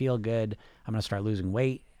makes me feel good. I'm going to start losing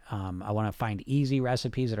weight. I want to find easy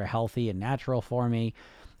recipes that are healthy and natural for me.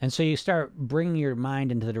 And so you start bringing your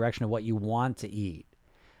mind into the direction of what you want to eat.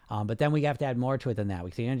 But then we have to add more to it than that.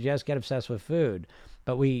 We can't just get obsessed with food,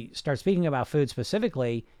 but we start speaking about food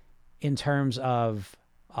specifically in terms of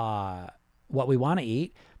what we want to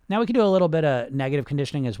eat. Now we can do a little bit of negative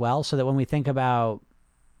conditioning as well, so that when we think about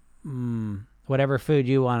whatever food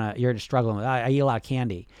you're struggling with, I eat a lot of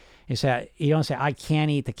candy. You don't say, I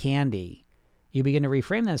can't eat the candy. You begin to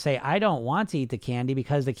reframe that and say, I don't want to eat the candy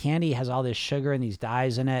because the candy has all this sugar and these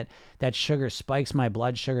dyes in it. That sugar spikes my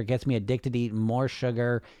blood sugar, gets me addicted to eating more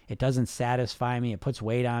sugar. It doesn't satisfy me. It puts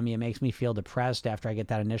weight on me. It makes me feel depressed after I get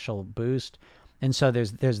that initial boost. And so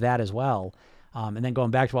there's that as well. And then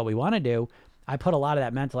going back to what we want to do, I put a lot of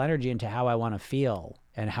that mental energy into how I want to feel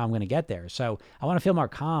and how I'm going to get there. So I want to feel more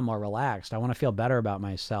calm, more relaxed. I want to feel better about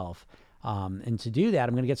myself. And to do that,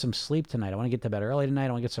 I'm going to get some sleep tonight. I want to get to bed early tonight.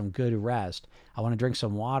 I want to get some good rest. I want to drink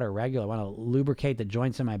some water regularly. I want to lubricate the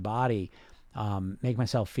joints in my body, make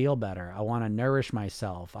myself feel better. I want to nourish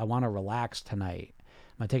myself. I want to relax tonight.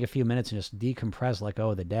 I'm going to take a few minutes and just decompress, let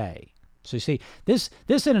go of the day. So you see, this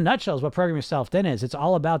in a nutshell is what Program Yourself Thin is. It's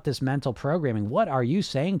all about this mental programming. What are you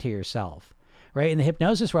saying to yourself, right? In the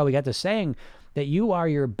hypnosis world, we got this saying that you are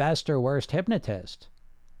your best or worst hypnotist.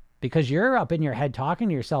 Because you're up in your head talking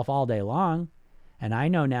to yourself all day long. And I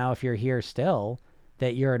know now, if you're here still,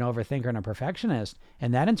 that you're an overthinker and a perfectionist.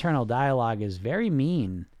 And that internal dialogue is very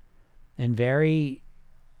mean and very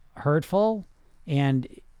hurtful. And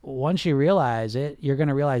once you realize it, you're going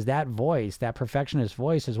to realize that voice, that perfectionist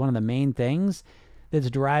voice, is one of the main things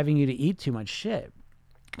that's driving you to eat too much shit,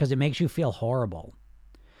 because it makes you feel horrible.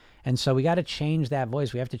 And so we got to change that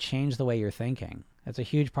voice. We have to change the way you're thinking. That's a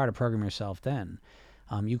huge part of Program Yourself Thin.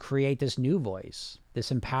 You create this new voice,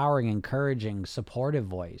 this empowering, encouraging, supportive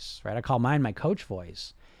voice, right? I call mine my coach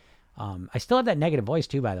voice. I still have that negative voice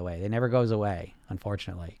too, by the way. It never goes away,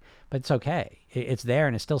 unfortunately. But it's okay. It's there,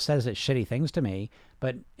 and it still says it shitty things to me.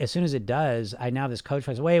 But as soon as it does, I now have this coach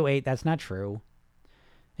voice. Wait, that's not true.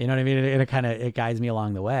 You know what I mean? It guides me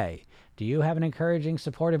along the way. Do you have an encouraging,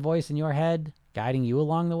 supportive voice in your head guiding you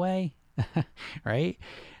along the way? Right?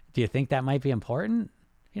 Do you think that might be important?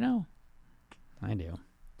 I do.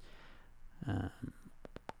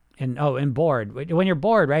 And bored. When you're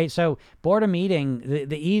bored, right? So boredom eating,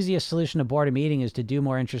 the easiest solution to boredom eating is to do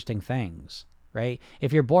more interesting things, right?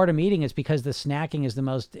 If you're boredom eating, it's because the snacking is the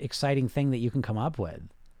most exciting thing that you can come up with.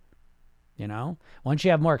 Once you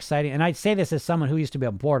have more exciting, and I'd say this as someone who used to be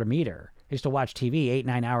a boredom eater. I used to watch TV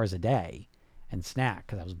 8-9 hours a day and snack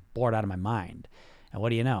because I was bored out of my mind. And what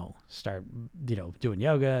do you know? Start, doing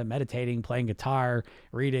yoga, meditating, playing guitar,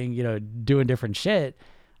 reading, doing different shit.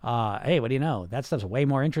 Hey, what do you know? That stuff's way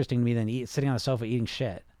more interesting to me than sitting on the sofa eating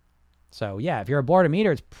shit. So yeah, if you're a boredom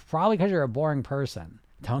eater, it's probably because you're a boring person.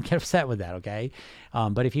 Don't get upset with that, okay?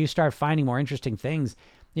 But if you start finding more interesting things,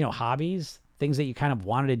 hobbies, things that you kind of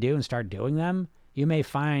wanted to do and start doing them, you may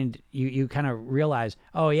find you kind of realize,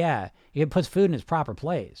 oh yeah, it puts food in its proper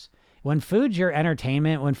place. When food's your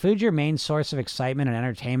entertainment, when food's your main source of excitement and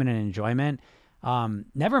entertainment and enjoyment,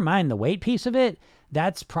 never mind the weight piece of it,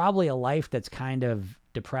 that's probably a life that's kind of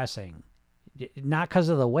depressing. Not because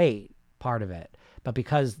of the weight part of it, but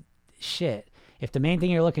because, if the main thing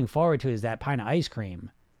you're looking forward to is that pint of ice cream,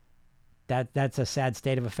 that's a sad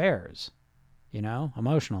state of affairs.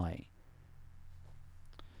 emotionally.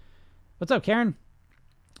 What's up, Karen?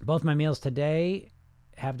 Both my meals today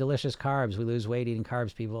have delicious carbs. We lose weight eating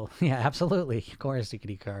carbs, people. Yeah, absolutely. Of course you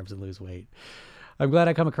can eat carbs and lose weight. I'm glad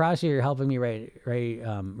I come across you. You're helping me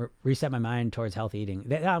reset my mind towards healthy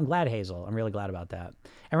eating. I'm glad, Hazel. I'm really glad about that.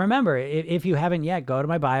 And remember, if you haven't yet, go to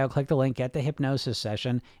my bio, click the link, get the hypnosis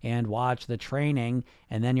session, and watch the training.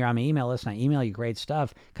 And then you're on my email list, and I email you great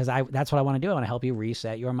stuff because that's what I want to do. I want to help you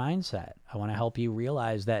reset your mindset. I want to help you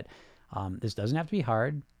realize that this doesn't have to be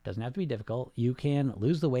hard, doesn't have to be difficult. You can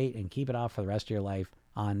lose the weight and keep it off for the rest of your life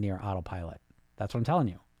on near autopilot. That's what I'm telling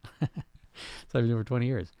you. So I've been doing for 20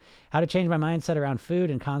 years. How to change my mindset around food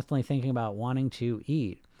and constantly thinking about wanting to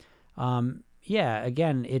eat.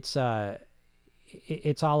 Again, it's all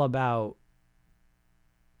about,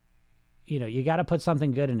 you got to put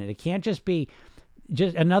something good in it. It can't just be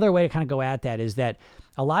another way to kind of go at that is that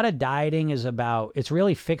a lot of dieting is about, it's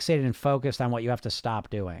really fixated and focused on what you have to stop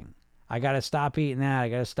doing. I got to stop eating that. I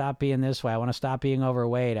got to stop being this way. I want to stop being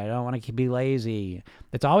overweight. I don't want to be lazy.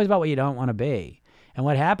 It's always about what you don't want to be. And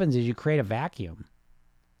what happens is you create a vacuum,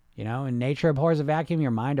 and nature abhors a vacuum. Your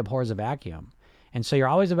mind abhors a vacuum. And so you're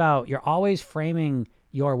always framing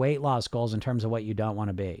your weight loss goals in terms of what you don't want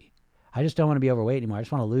to be. I just don't want to be overweight anymore. I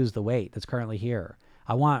just want to lose the weight that's currently here.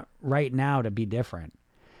 I want right now to be different,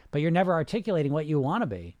 but you're never articulating what you want to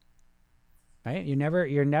be, right?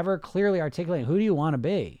 You're never clearly articulating, who do you want to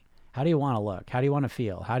be? How do you want to look? How do you want to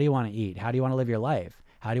feel? How do you want to eat? How do you want to live your life?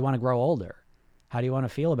 How do you want to grow older? How do you want to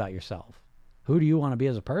feel about yourself? Who do you want to be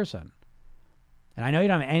as a person? And I know you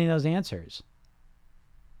don't have any of those answers.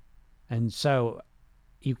 And so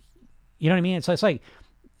you know what I mean? So it's like,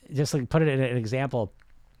 just like put it in an example.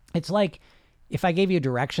 It's like if I gave you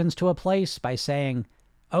directions to a place by saying,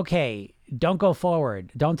 okay, don't go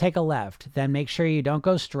forward, don't take a left, then make sure you don't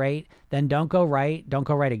go straight, then don't go right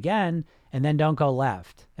again, and then don't go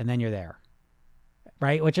left, and then you're there.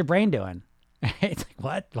 Right? What's your brain doing? It's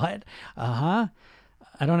like, what? Uh-huh.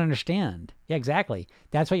 I don't understand. Yeah, exactly.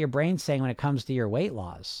 That's what your brain's saying when it comes to your weight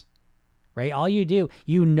loss, right? All you do,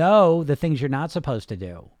 the things you're not supposed to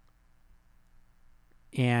do.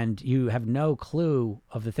 And you have no clue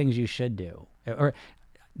of the things you should do or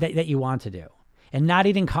that you want to do. And not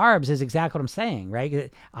eating carbs is exactly what I'm saying,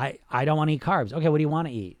 right? I don't want to eat carbs. Okay, what do you want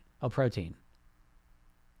to eat? Oh, protein.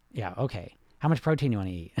 Yeah, okay. How much protein do you want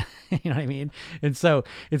to eat? You know what I mean? And so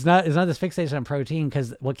it's not this fixation on protein,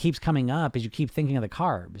 because what keeps coming up is you keep thinking of the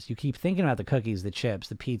carbs. You keep thinking about the cookies, the chips,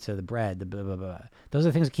 the pizza, the bread, the blah, blah, blah. Those are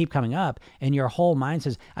the things that keep coming up. And your whole mind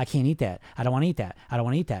says, I can't eat that. I don't want to eat that. I don't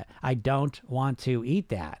want to eat that. I don't want to eat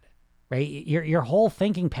that. Right? Your whole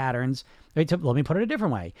thinking patterns, right? Let me put it a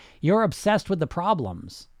different way. You're obsessed with the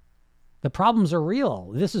problems. The problems are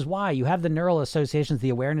real. This is why you have the neural associations,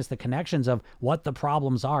 the awareness, the connections of what the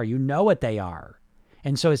problems are. You know what they are.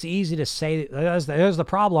 And so it's easy to say, there's the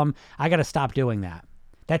problem. I got to stop doing that.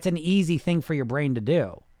 That's an easy thing for your brain to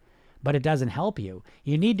do, but it doesn't help you.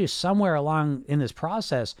 You need to, somewhere along in this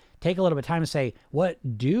process, take a little bit of time to say, what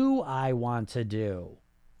do I want to do?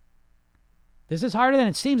 This is harder than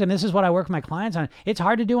it seems, and this is what I work with my clients on. It's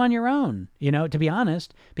hard to do on your own, to be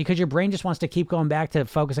honest, because your brain just wants to keep going back to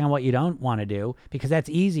focusing on what you don't want to do, because that's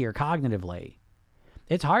easier cognitively.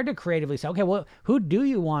 It's hard to creatively say, okay, well, who do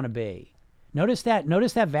you want to be? Notice that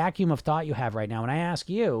vacuum of thought you have right now. When I ask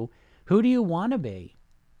you, who do you want to be?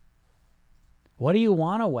 What do you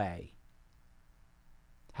want to weigh?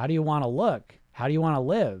 How do you want to look? How do you want to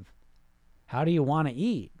live? How do you want to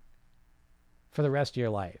eat for the rest of your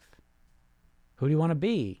life? Who do you want to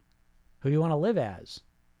be? Who do you want to live as?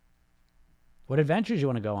 What adventures do you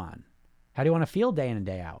want to go on? How do you want to feel day in and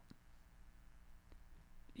day out?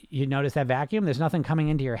 You notice that vacuum? There's nothing coming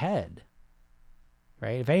into your head,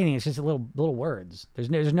 right? If anything, it's just little words. There's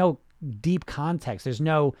no deep context. There's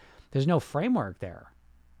no framework there.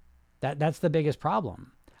 That's the biggest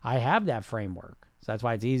problem. I have that framework, so that's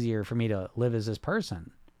why it's easier for me to live as this person.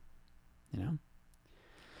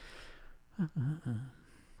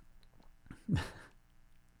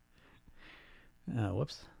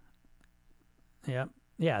 Whoops. Yep.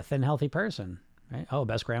 Yeah. Thin, healthy person. Right. Oh,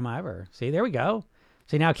 best grandma ever. See, there we go.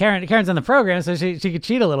 See, now Karen's on the program, so she could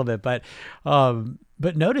cheat a little bit, but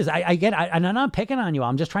notice I'm not picking on you.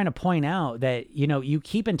 I'm just trying to point out that, you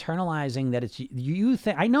keep internalizing that it's you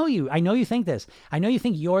think, I know you think this. I know you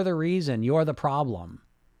think you're the reason, you're the problem.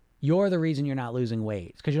 You're the reason you're not losing weight.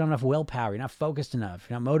 It's because you don't have enough willpower. You're not focused enough.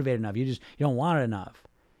 You're not motivated enough. You don't want it enough.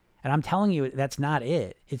 And I'm telling you, that's not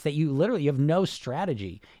it. It's that you have no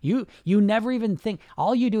strategy. You never even think.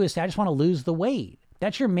 All you do is say, I just want to lose the weight.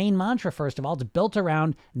 That's your main mantra, first of all. It's built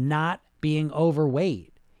around not being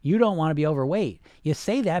overweight. You don't want to be overweight. You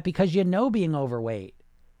say that because you know being overweight,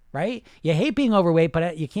 right? You hate being overweight,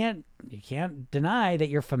 but you can't deny that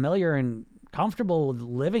you're familiar and comfortable with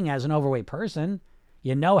living as an overweight person.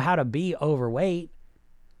 You know how to be overweight.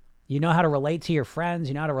 You know how to relate to your friends.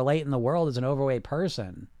 You know how to relate in the world as an overweight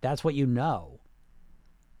person. That's what you know.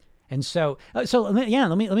 And so let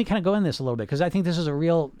me kind of go in this a little bit, because I think this is a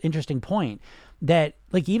real interesting point, that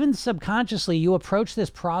like even subconsciously you approach this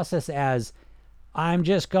process as I'm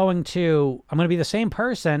going to be the same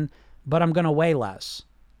person, but I'm going to weigh less.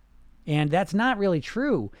 And that's not really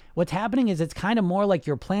true. What's happening is it's kind of more like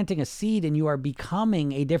you're planting a seed and you are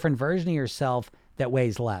becoming a different version of yourself that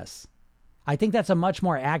weighs less. I think that's a much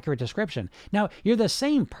more accurate description. Now, you're the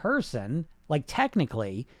same person, like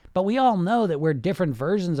technically, but we all know that we're different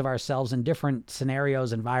versions of ourselves in different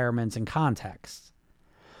scenarios, environments, and contexts.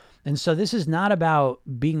 And so this is not about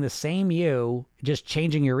being the same you, just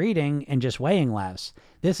changing your eating and just weighing less.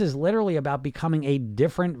 This is literally about becoming a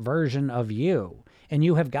different version of you. And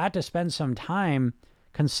you have got to spend some time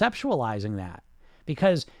conceptualizing that,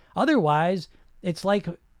 because otherwise it's like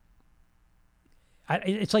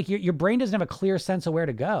your brain doesn't have a clear sense of where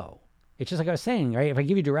to go. It's just like I was saying, right? If I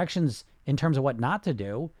give you directions in terms of what not to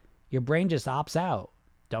do, your brain just opts out.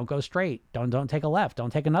 Don't go straight. Don't take a left.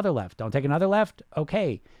 Don't take another left. Don't take another left.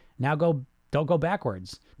 Okay. Now don't go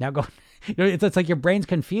backwards. Now go, it's like your brain's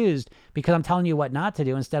confused because I'm telling you what not to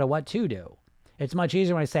do instead of what to do. It's much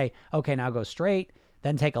easier when I say, okay, now go straight,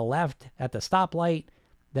 then take a left at the stoplight,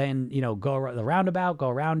 then, go the roundabout, go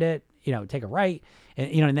around it, take a right.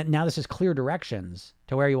 And, and now this is clear directions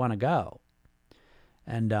to where you want to go.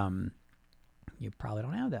 And you probably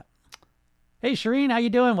don't have that. Hey, Shireen, how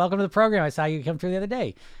you doing? Welcome to the program. I saw you come through the other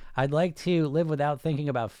day. I'd like to live without thinking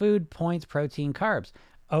about food, points, protein, carbs.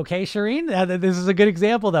 Okay, Shireen, this is a good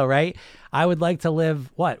example though, right? I would like to live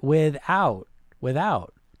what? Without,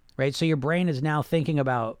 right? So your brain is now thinking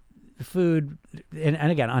about food,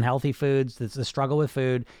 and again, unhealthy foods. It's the struggle with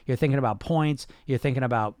food. You're thinking about points. You're thinking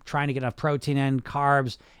about trying to get enough protein in,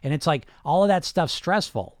 carbs. And it's like all of that stuff's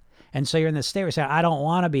stressful. And so you're in this state where you're saying, I don't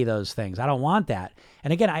want to be those things. I don't want that.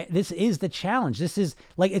 And again, this is the challenge. This is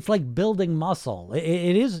like, it's like building muscle.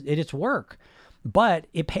 It's work, but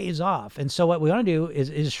it pays off. And so what we want to do is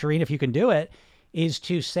Shireen, if you can do it, is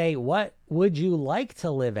to say, what would you like to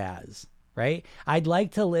live as? Right? I'd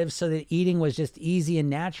like to live so that eating was just easy and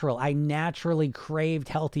natural. I naturally craved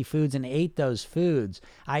healthy foods and ate those foods.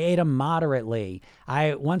 I ate them moderately.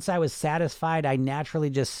 Once I was satisfied, I naturally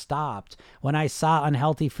just stopped. When I saw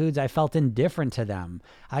unhealthy foods, I felt indifferent to them.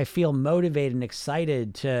 I feel motivated and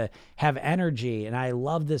excited to have energy, and I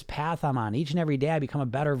love this path I'm on. Each and every day, I become a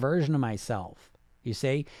better version of myself. You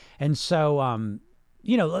see? And so,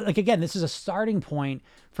 like again, this is a starting point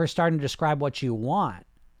for starting to describe what you want.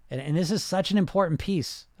 And this is such an important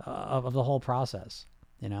piece of the whole process,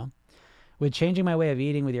 With changing my way of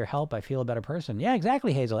eating with your help, I feel a better person. Yeah,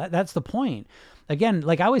 exactly, Hazel. That's the point. Again,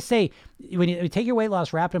 like I always say, when you take your weight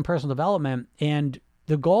loss wrapped in personal development, and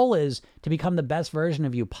the goal is to become the best version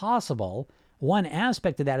of you possible, one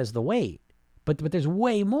aspect of that is the weight. But there's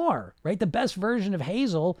way more, right? The best version of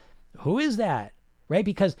Hazel, who is that, right?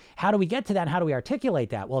 Because how do we get to that and how do we articulate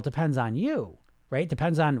that? Well, it depends on you. Right?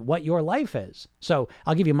 Depends on what your life is. So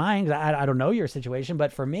I'll give you mine. I don't know your situation,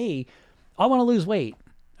 but for me, I want to lose weight.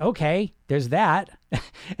 Okay, there's that.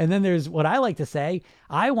 And then there's what I like to say.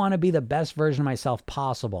 I want to be the best version of myself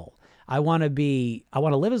possible. I want to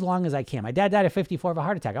live as long as I can. My dad died at 54 of a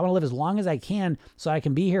heart attack. I want to live as long as I can so I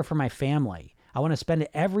can be here for my family. I want to spend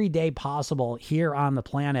every day possible here on the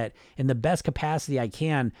planet in the best capacity I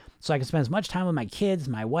can so I can spend as much time with my kids,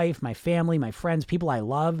 my wife, my family, my friends, people I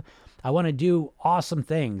love. I want to do awesome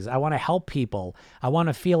things. I want to help people. I want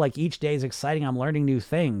to feel like each day is exciting. I'm learning new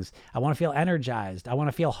things. I want to feel energized. I want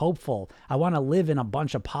to feel hopeful. I want to live in a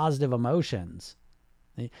bunch of positive emotions.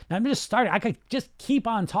 Now I'm just starting. I could just keep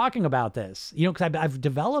on talking about this, because I've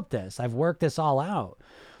developed this. I've worked this all out.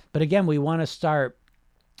 But again, we want to start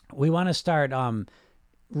letting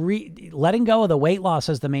go of the weight loss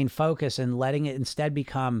as the main focus and letting it instead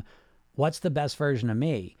become, what's the best version of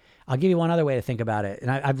me? I'll give you one other way to think about it.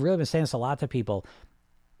 And I've really been saying this a lot to people.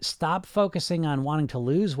 Stop focusing on wanting to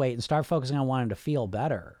lose weight and start focusing on wanting to feel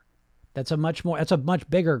better. That's a much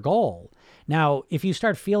bigger goal. Now, if you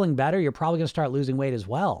start feeling better, you're probably going to start losing weight as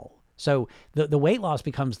well. So the weight loss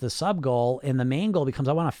becomes the sub goal, and the main goal becomes,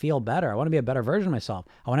 I want to feel better. I want to be a better version of myself.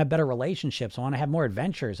 I want to have better relationships. I want to have more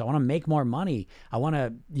adventures. I want to make more money. I want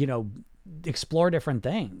to, explore different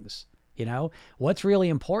things. What's really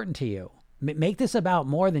important to you? Make this about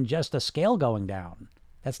more than just a scale going down.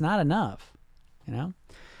 That's not enough,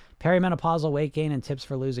 Perimenopausal weight gain and tips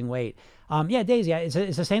for losing weight. Yeah, Daisy, it's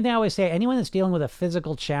the same thing I always say. Anyone that's dealing with a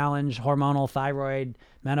physical challenge, hormonal, thyroid,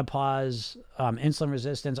 menopause, insulin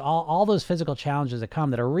resistance, all those physical challenges that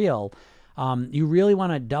come that are real, you really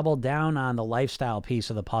want to double down on the lifestyle piece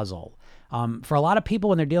of the puzzle. For a lot of people,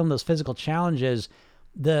 when they're dealing with those physical challenges,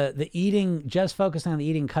 the eating, just focusing on the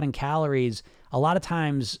eating, cutting calories, a lot of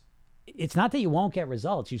times it's not that you won't get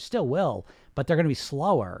results, you still will, but they're going to be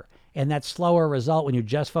slower. And that slower result, when you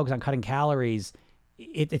just focus on cutting calories,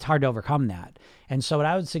 it's hard to overcome that. And so what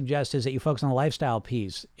I would suggest is that you focus on the lifestyle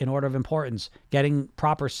piece in order of importance, getting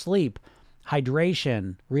proper sleep,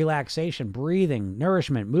 hydration, relaxation, breathing,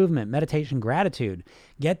 nourishment, movement, meditation, gratitude.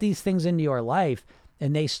 Get these things into your life,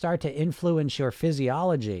 and they start to influence your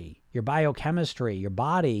physiology, your biochemistry, your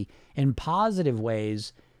body in positive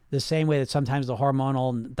ways, the same way that sometimes the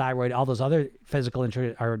hormonal, thyroid, all those other physical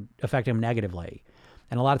interests are affecting them negatively.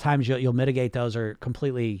 And a lot of times you'll mitigate those or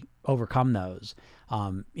completely overcome those.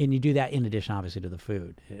 And you do that in addition, obviously, to the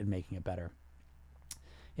food and making it better.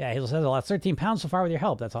 Yeah, Hazel says, I lost 13 pounds so far with your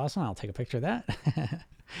help. That's awesome. I'll take a picture of that.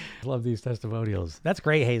 Love these testimonials. That's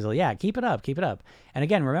great, Hazel. Yeah, keep it up. Keep it up. And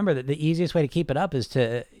again, remember that the easiest way to keep it up is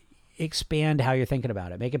to expand how you're thinking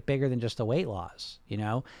about it. Make it bigger than just the weight loss, you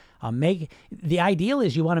know? The ideal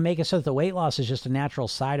is you want to make it so that the weight loss is just a natural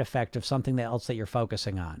side effect of something else that you're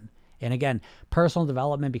focusing on. And again, personal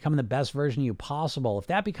development, becoming the best version of you possible. If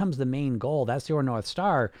that becomes the main goal, that's your North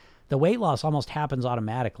Star, the weight loss almost happens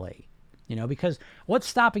automatically, you know, because what's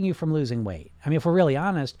stopping you from losing weight? I mean, if we're really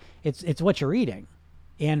honest, it's what you're eating.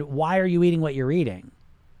 And why are you eating what you're eating?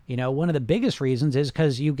 You know, one of the biggest reasons is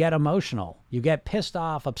because you get emotional. You get pissed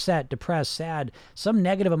off, upset, depressed, sad, some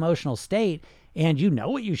negative emotional state, and you know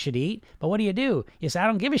what you should eat, but what do? You say, I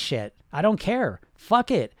don't give a shit. I don't care. Fuck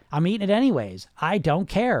it. I'm eating it anyways. I don't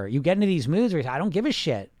care. You get into these moods where you say, I don't give a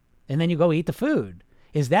shit. And then you go eat the food.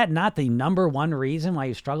 Is that not the number one reason why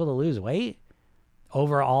you struggle to lose weight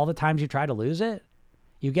over all the times you try to lose it?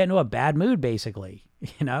 You get into a bad mood, basically,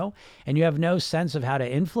 you know, and you have no sense of how to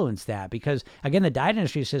influence that because, again, the diet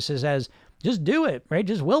industry just says, just do it, right?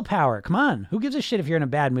 Just willpower. Come on. Who gives a shit if you're in a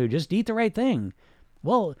bad mood? Just eat the right thing.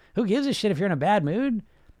 Well, who gives a shit if you're in a bad mood?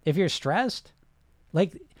 If you're stressed?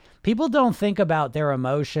 Like, people don't think about their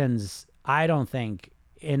emotions, I don't think,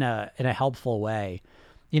 in a helpful way.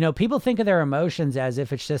 You know, people think of their emotions as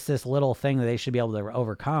if it's just this little thing that they should be able to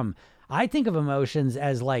overcome. I think of emotions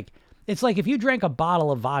as like, it's like if you drank a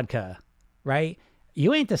bottle of vodka, right?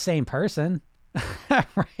 You ain't the same person,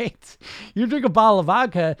 right? You drink a bottle of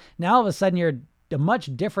vodka, now all of a sudden you're a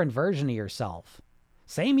much different version of yourself.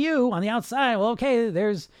 Same you on the outside. Well, okay,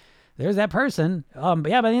 there's that person. But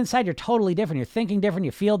yeah, by the inside, you're totally different. You're thinking different.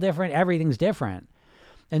 You feel different. Everything's different.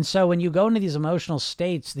 And so when you go into these emotional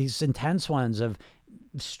states, these intense ones of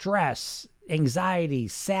stress, anxiety,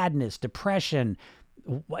 sadness, depression,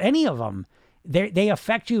 any of them, they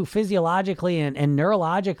affect you physiologically and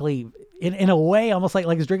neurologically in a way almost like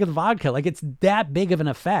it's drinking vodka. Like it's that big of an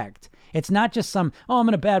effect. It's not just I'm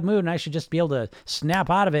in a bad mood and I should just be able to snap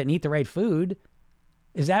out of it and eat the right food.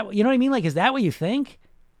 Is that, you know what I mean? Like, is that what you think?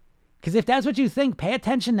 Because if that's what you think, pay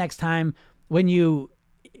attention next time when you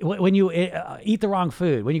eat the wrong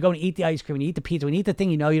food, when you go and eat the ice cream, when you eat the pizza, when you eat the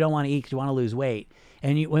thing you know you don't want to eat because you want to lose weight.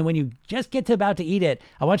 And when you just get to about to eat it,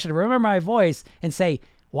 I want you to remember my voice and say,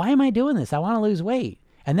 why am I doing this? I want to lose weight.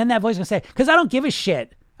 And then that voice is going to say, because I don't give a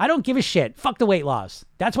shit. I don't give a shit. Fuck the weight loss.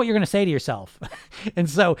 That's what you're going to say to yourself. And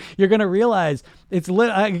so you're going to realize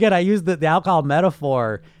again, I use the alcohol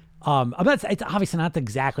metaphor. It's obviously not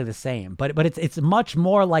exactly the same, but it's much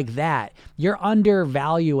more like that. You're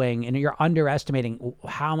undervaluing and you're underestimating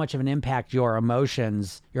how much of an impact your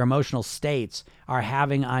emotions, your emotional states are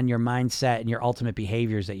having on your mindset and your ultimate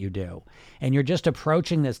behaviors that you do. And you're just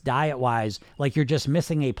approaching this diet-wise like you're just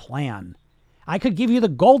missing a plan. I could give you the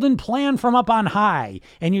golden plan from up on high,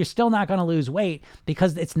 and you're still not going to lose weight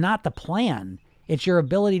because it's not the plan. It's your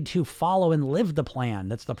ability to follow and live the plan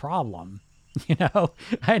that's the problem. You know,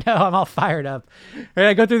 I know I'm all fired up. Right?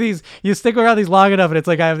 I go through these, you stick around these long enough and it's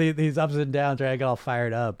like I have these ups and downs, right? I get all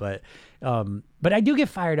fired up, but I do get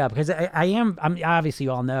fired up because I'm obviously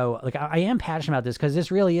you all know, like I am passionate about this because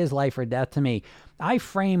this really is life or death to me. I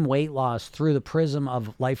frame weight loss through the prism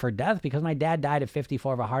of life or death because my dad died at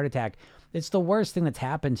 54 of a heart attack. It's the worst thing that's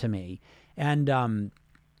happened to me. And, I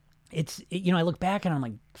look back and I'm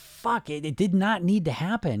like, fuck it did not need to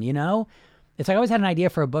happen, you know? It's like I always had an idea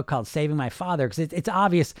for a book called Saving My Father because it's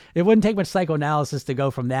obvious. It wouldn't take much psychoanalysis to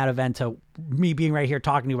go from that event to me being right here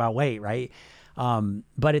talking to you about weight, right?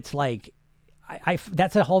 But it's like,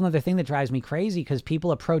 that's a whole other thing that drives me crazy because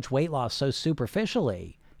people approach weight loss so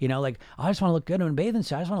superficially. You know, like, I just want to look good in a bathing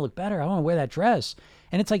suit. I just want to look better. I want to wear that dress.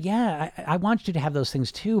 And it's like, yeah, I want you to have those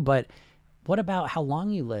things too, but what about how long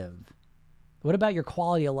you live? What about your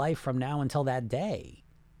quality of life from now until that day?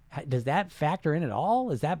 Does that factor in at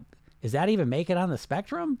all? Is that even make it on the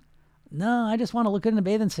spectrum? No, I just want to look good in a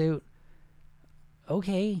bathing suit.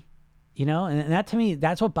 Okay. And that to me,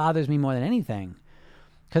 that's what bothers me more than anything.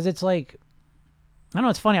 Because it's like, I don't know,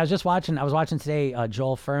 it's funny. I was watching today,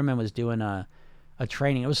 Joel Furman was doing a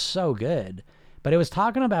training. It was so good. But it was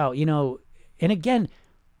talking about, and again,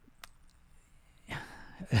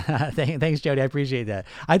 thanks, Jody. I appreciate that.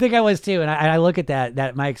 I think I was too. And I look at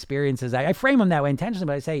that my experiences, I frame them that way intentionally,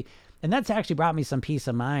 but I say, and that's actually brought me some peace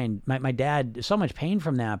of mind. My dad, so much pain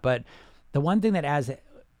from that. But the one thing that has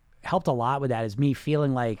helped a lot with that is me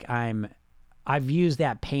feeling like I've used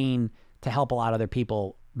that pain to help a lot of other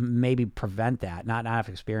people maybe prevent that, not have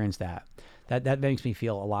to experience that. That makes me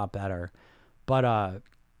feel a lot better. But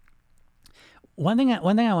one thing I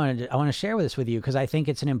want to share with you, because I think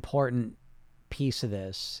it's an important piece of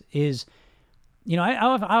this, is, I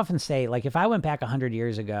often say, like, if I went back 100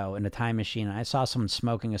 years ago in a time machine and I saw someone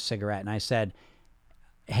smoking a cigarette and I said,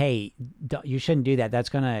 hey, you shouldn't do that, that's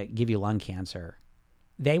going to give you lung cancer,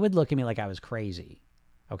 they would look at me like I was crazy.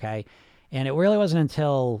 Okay. And it really wasn't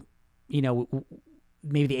until,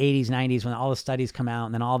 maybe the 80s, 90s, when all the studies come out,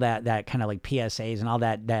 and then all that kind of like PSAs and all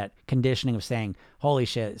that conditioning of saying, holy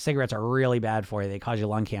shit, cigarettes are really bad for you. They cause you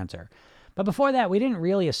lung cancer. But before that, we didn't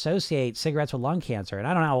really associate cigarettes with lung cancer. And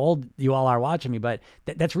I don't know how old you all are watching me, but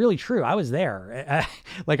that's really true. I was there.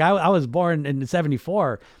 I was born in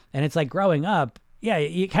 74, and it's like growing up, yeah,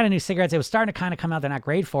 you kind of knew cigarettes. It was starting to kind of come out. They're not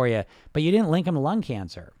great for you, but you didn't link them to lung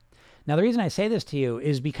cancer. Now, the reason I say this to you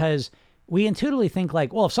is because we intuitively think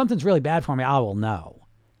like, well, if something's really bad for me, I will know.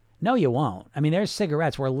 No, you won't. I mean, there's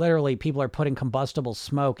cigarettes where literally people are putting combustible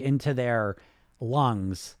smoke into their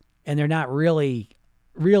lungs, and they're not really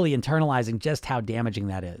internalizing just how damaging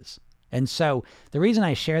that is. And so the reason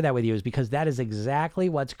I share that with you is because that is exactly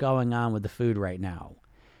what's going on with the food right now.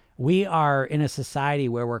 We are in a society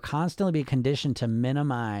where we're constantly being conditioned to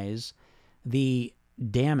minimize the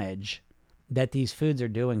damage that these foods are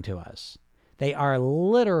doing to us. They are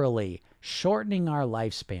literally shortening our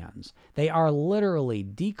lifespans. They are literally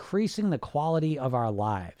decreasing the quality of our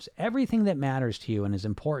lives. Everything that matters to you and is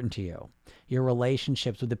important to you, your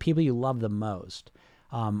relationships with the people you love the most,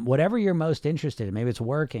 whatever you're most interested in, maybe it's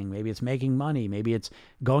working, maybe it's making money, maybe it's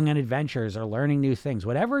going on adventures or learning new things,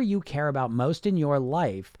 whatever you care about most in your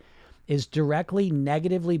life is directly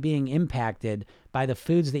negatively being impacted by the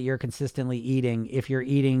foods that you're consistently eating if you're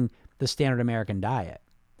eating the standard American diet.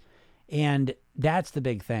 And that's the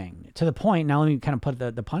big thing. To the point, now let me kind of put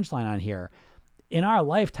the punchline on here. In our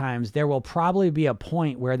lifetimes, there will probably be a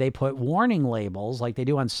point where they put warning labels like they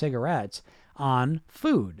do on cigarettes on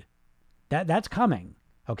food. That's coming,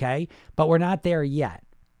 okay? But we're not there yet.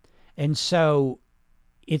 And so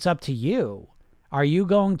it's up to you. Are you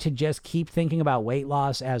going to just keep thinking about weight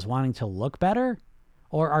loss as wanting to look better?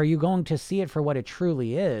 Or are you going to see it for what it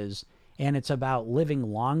truly is, and it's about living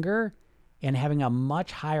longer and having a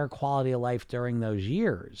much higher quality of life during those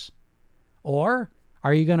years? Or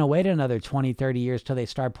are you going to wait another 20, 30 years till they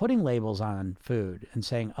start putting labels on food and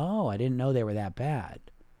saying, oh, I didn't know they were that bad?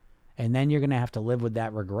 And then you're going to have to live with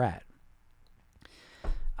that regret.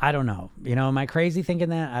 I don't know. Am I crazy thinking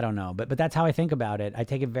that? I don't know. But that's how I think about it. I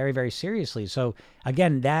take it very, very seriously. So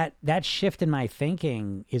again, that shift in my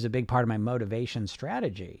thinking is a big part of my motivation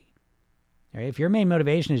strategy. Right? If your main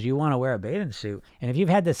motivation is you want to wear a bathing suit, and if you've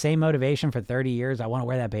had the same motivation for 30 years, I want to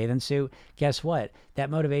wear that bathing suit, guess what? That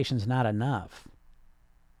motivation's not enough.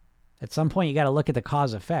 At some point, you got to look at the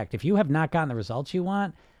cause effect. If you have not gotten the results you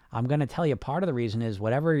want, I'm going to tell you part of the reason is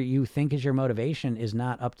whatever you think is your motivation is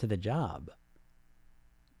not up to the job.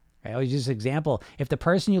 I always use this example. If the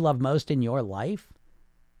person you love most in your life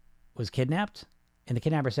was kidnapped, and the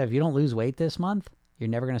kidnapper said, if you don't lose weight this month, you're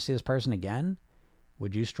never going to see this person again,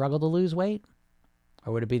 would you struggle to lose weight?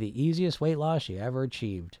 Or would it be the easiest weight loss you ever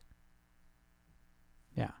achieved?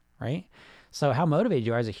 Yeah, right? So how motivated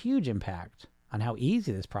you are has a huge impact on how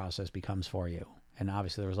easy this process becomes for you, and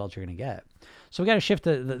obviously the results you're going to get. So we got to shift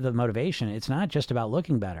the motivation. It's not just about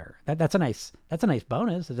looking better. That's a nice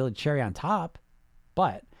bonus. It's a cherry on top.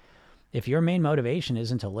 But if your main motivation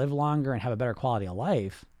isn't to live longer and have a better quality of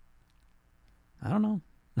life, I don't know.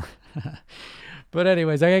 But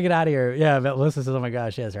anyways, I gotta get out of here. Yeah, but Melissa says, oh my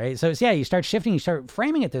gosh, yes, right? So yeah, you start shifting, you start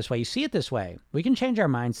framing it this way, you see it this way. We can change our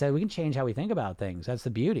mindset, we can change how we think about things. That's the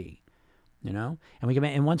beauty, And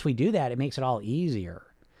and once we do that, it makes it all easier.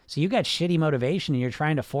 So you got shitty motivation and you're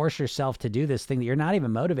trying to force yourself to do this thing that you're not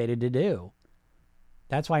even motivated to do.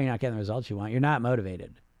 That's why you're not getting the results you want. You're not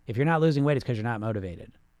motivated. If you're not losing weight, it's because you're not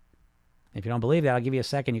motivated. If you don't believe that, I'll give you a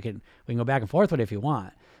second. We can go back and forth with it if you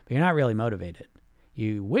want, but you're not really motivated.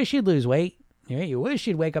 You wish you'd lose weight. You wish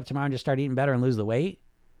you'd wake up tomorrow and just start eating better and lose the weight,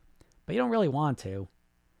 but you don't really want to.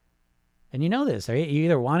 And you know this, right? You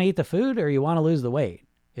either want to eat the food or you want to lose the weight.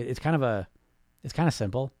 It's kind of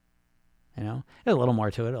simple, There's a little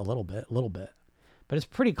more to it, a little bit, but it's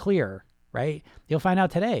pretty clear, right? You'll find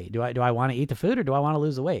out today. Do I want to eat the food or do I want to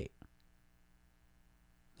lose the weight?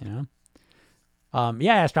 Yeah,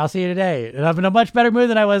 Esther, I'll see you today. And I'm in a much better mood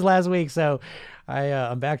than I was last week, so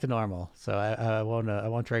I'm back to normal. So I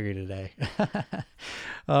won't trigger you today.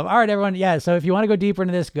 All right, everyone. Yeah, so if you want to go deeper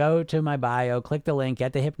into this, go to my bio, click the link,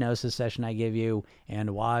 get the hypnosis session I give you,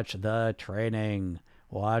 and watch the training.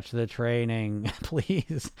 Watch the training,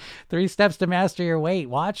 please. 3 steps to master your weight.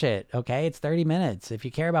 Watch it, okay? It's 30 minutes. If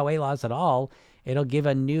you care about weight loss at all,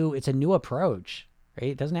 it's a new approach.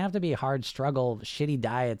 Right? It doesn't have to be a hard struggle, shitty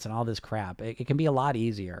diets and all this crap. It can be a lot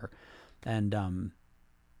easier. And,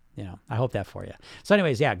 I hope that for you. So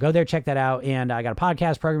anyways, yeah, go there, check that out. And I got a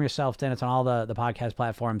podcast, Program Yourself. Then it's on all the podcast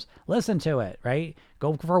platforms. Listen to it, right?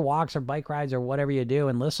 Go for walks or bike rides or whatever you do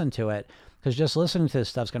and listen to it. Because just listening to this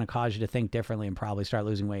stuff's going to cause you to think differently and probably start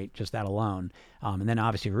losing weight, just that alone. And then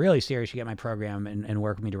obviously, if you're really serious, you get my program and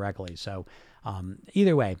work with me directly. So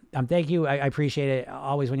either way, thank you. I appreciate it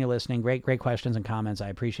always when you're listening. Great questions and comments. I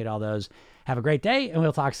appreciate all those. Have a great day, and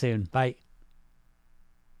we'll talk soon. Bye.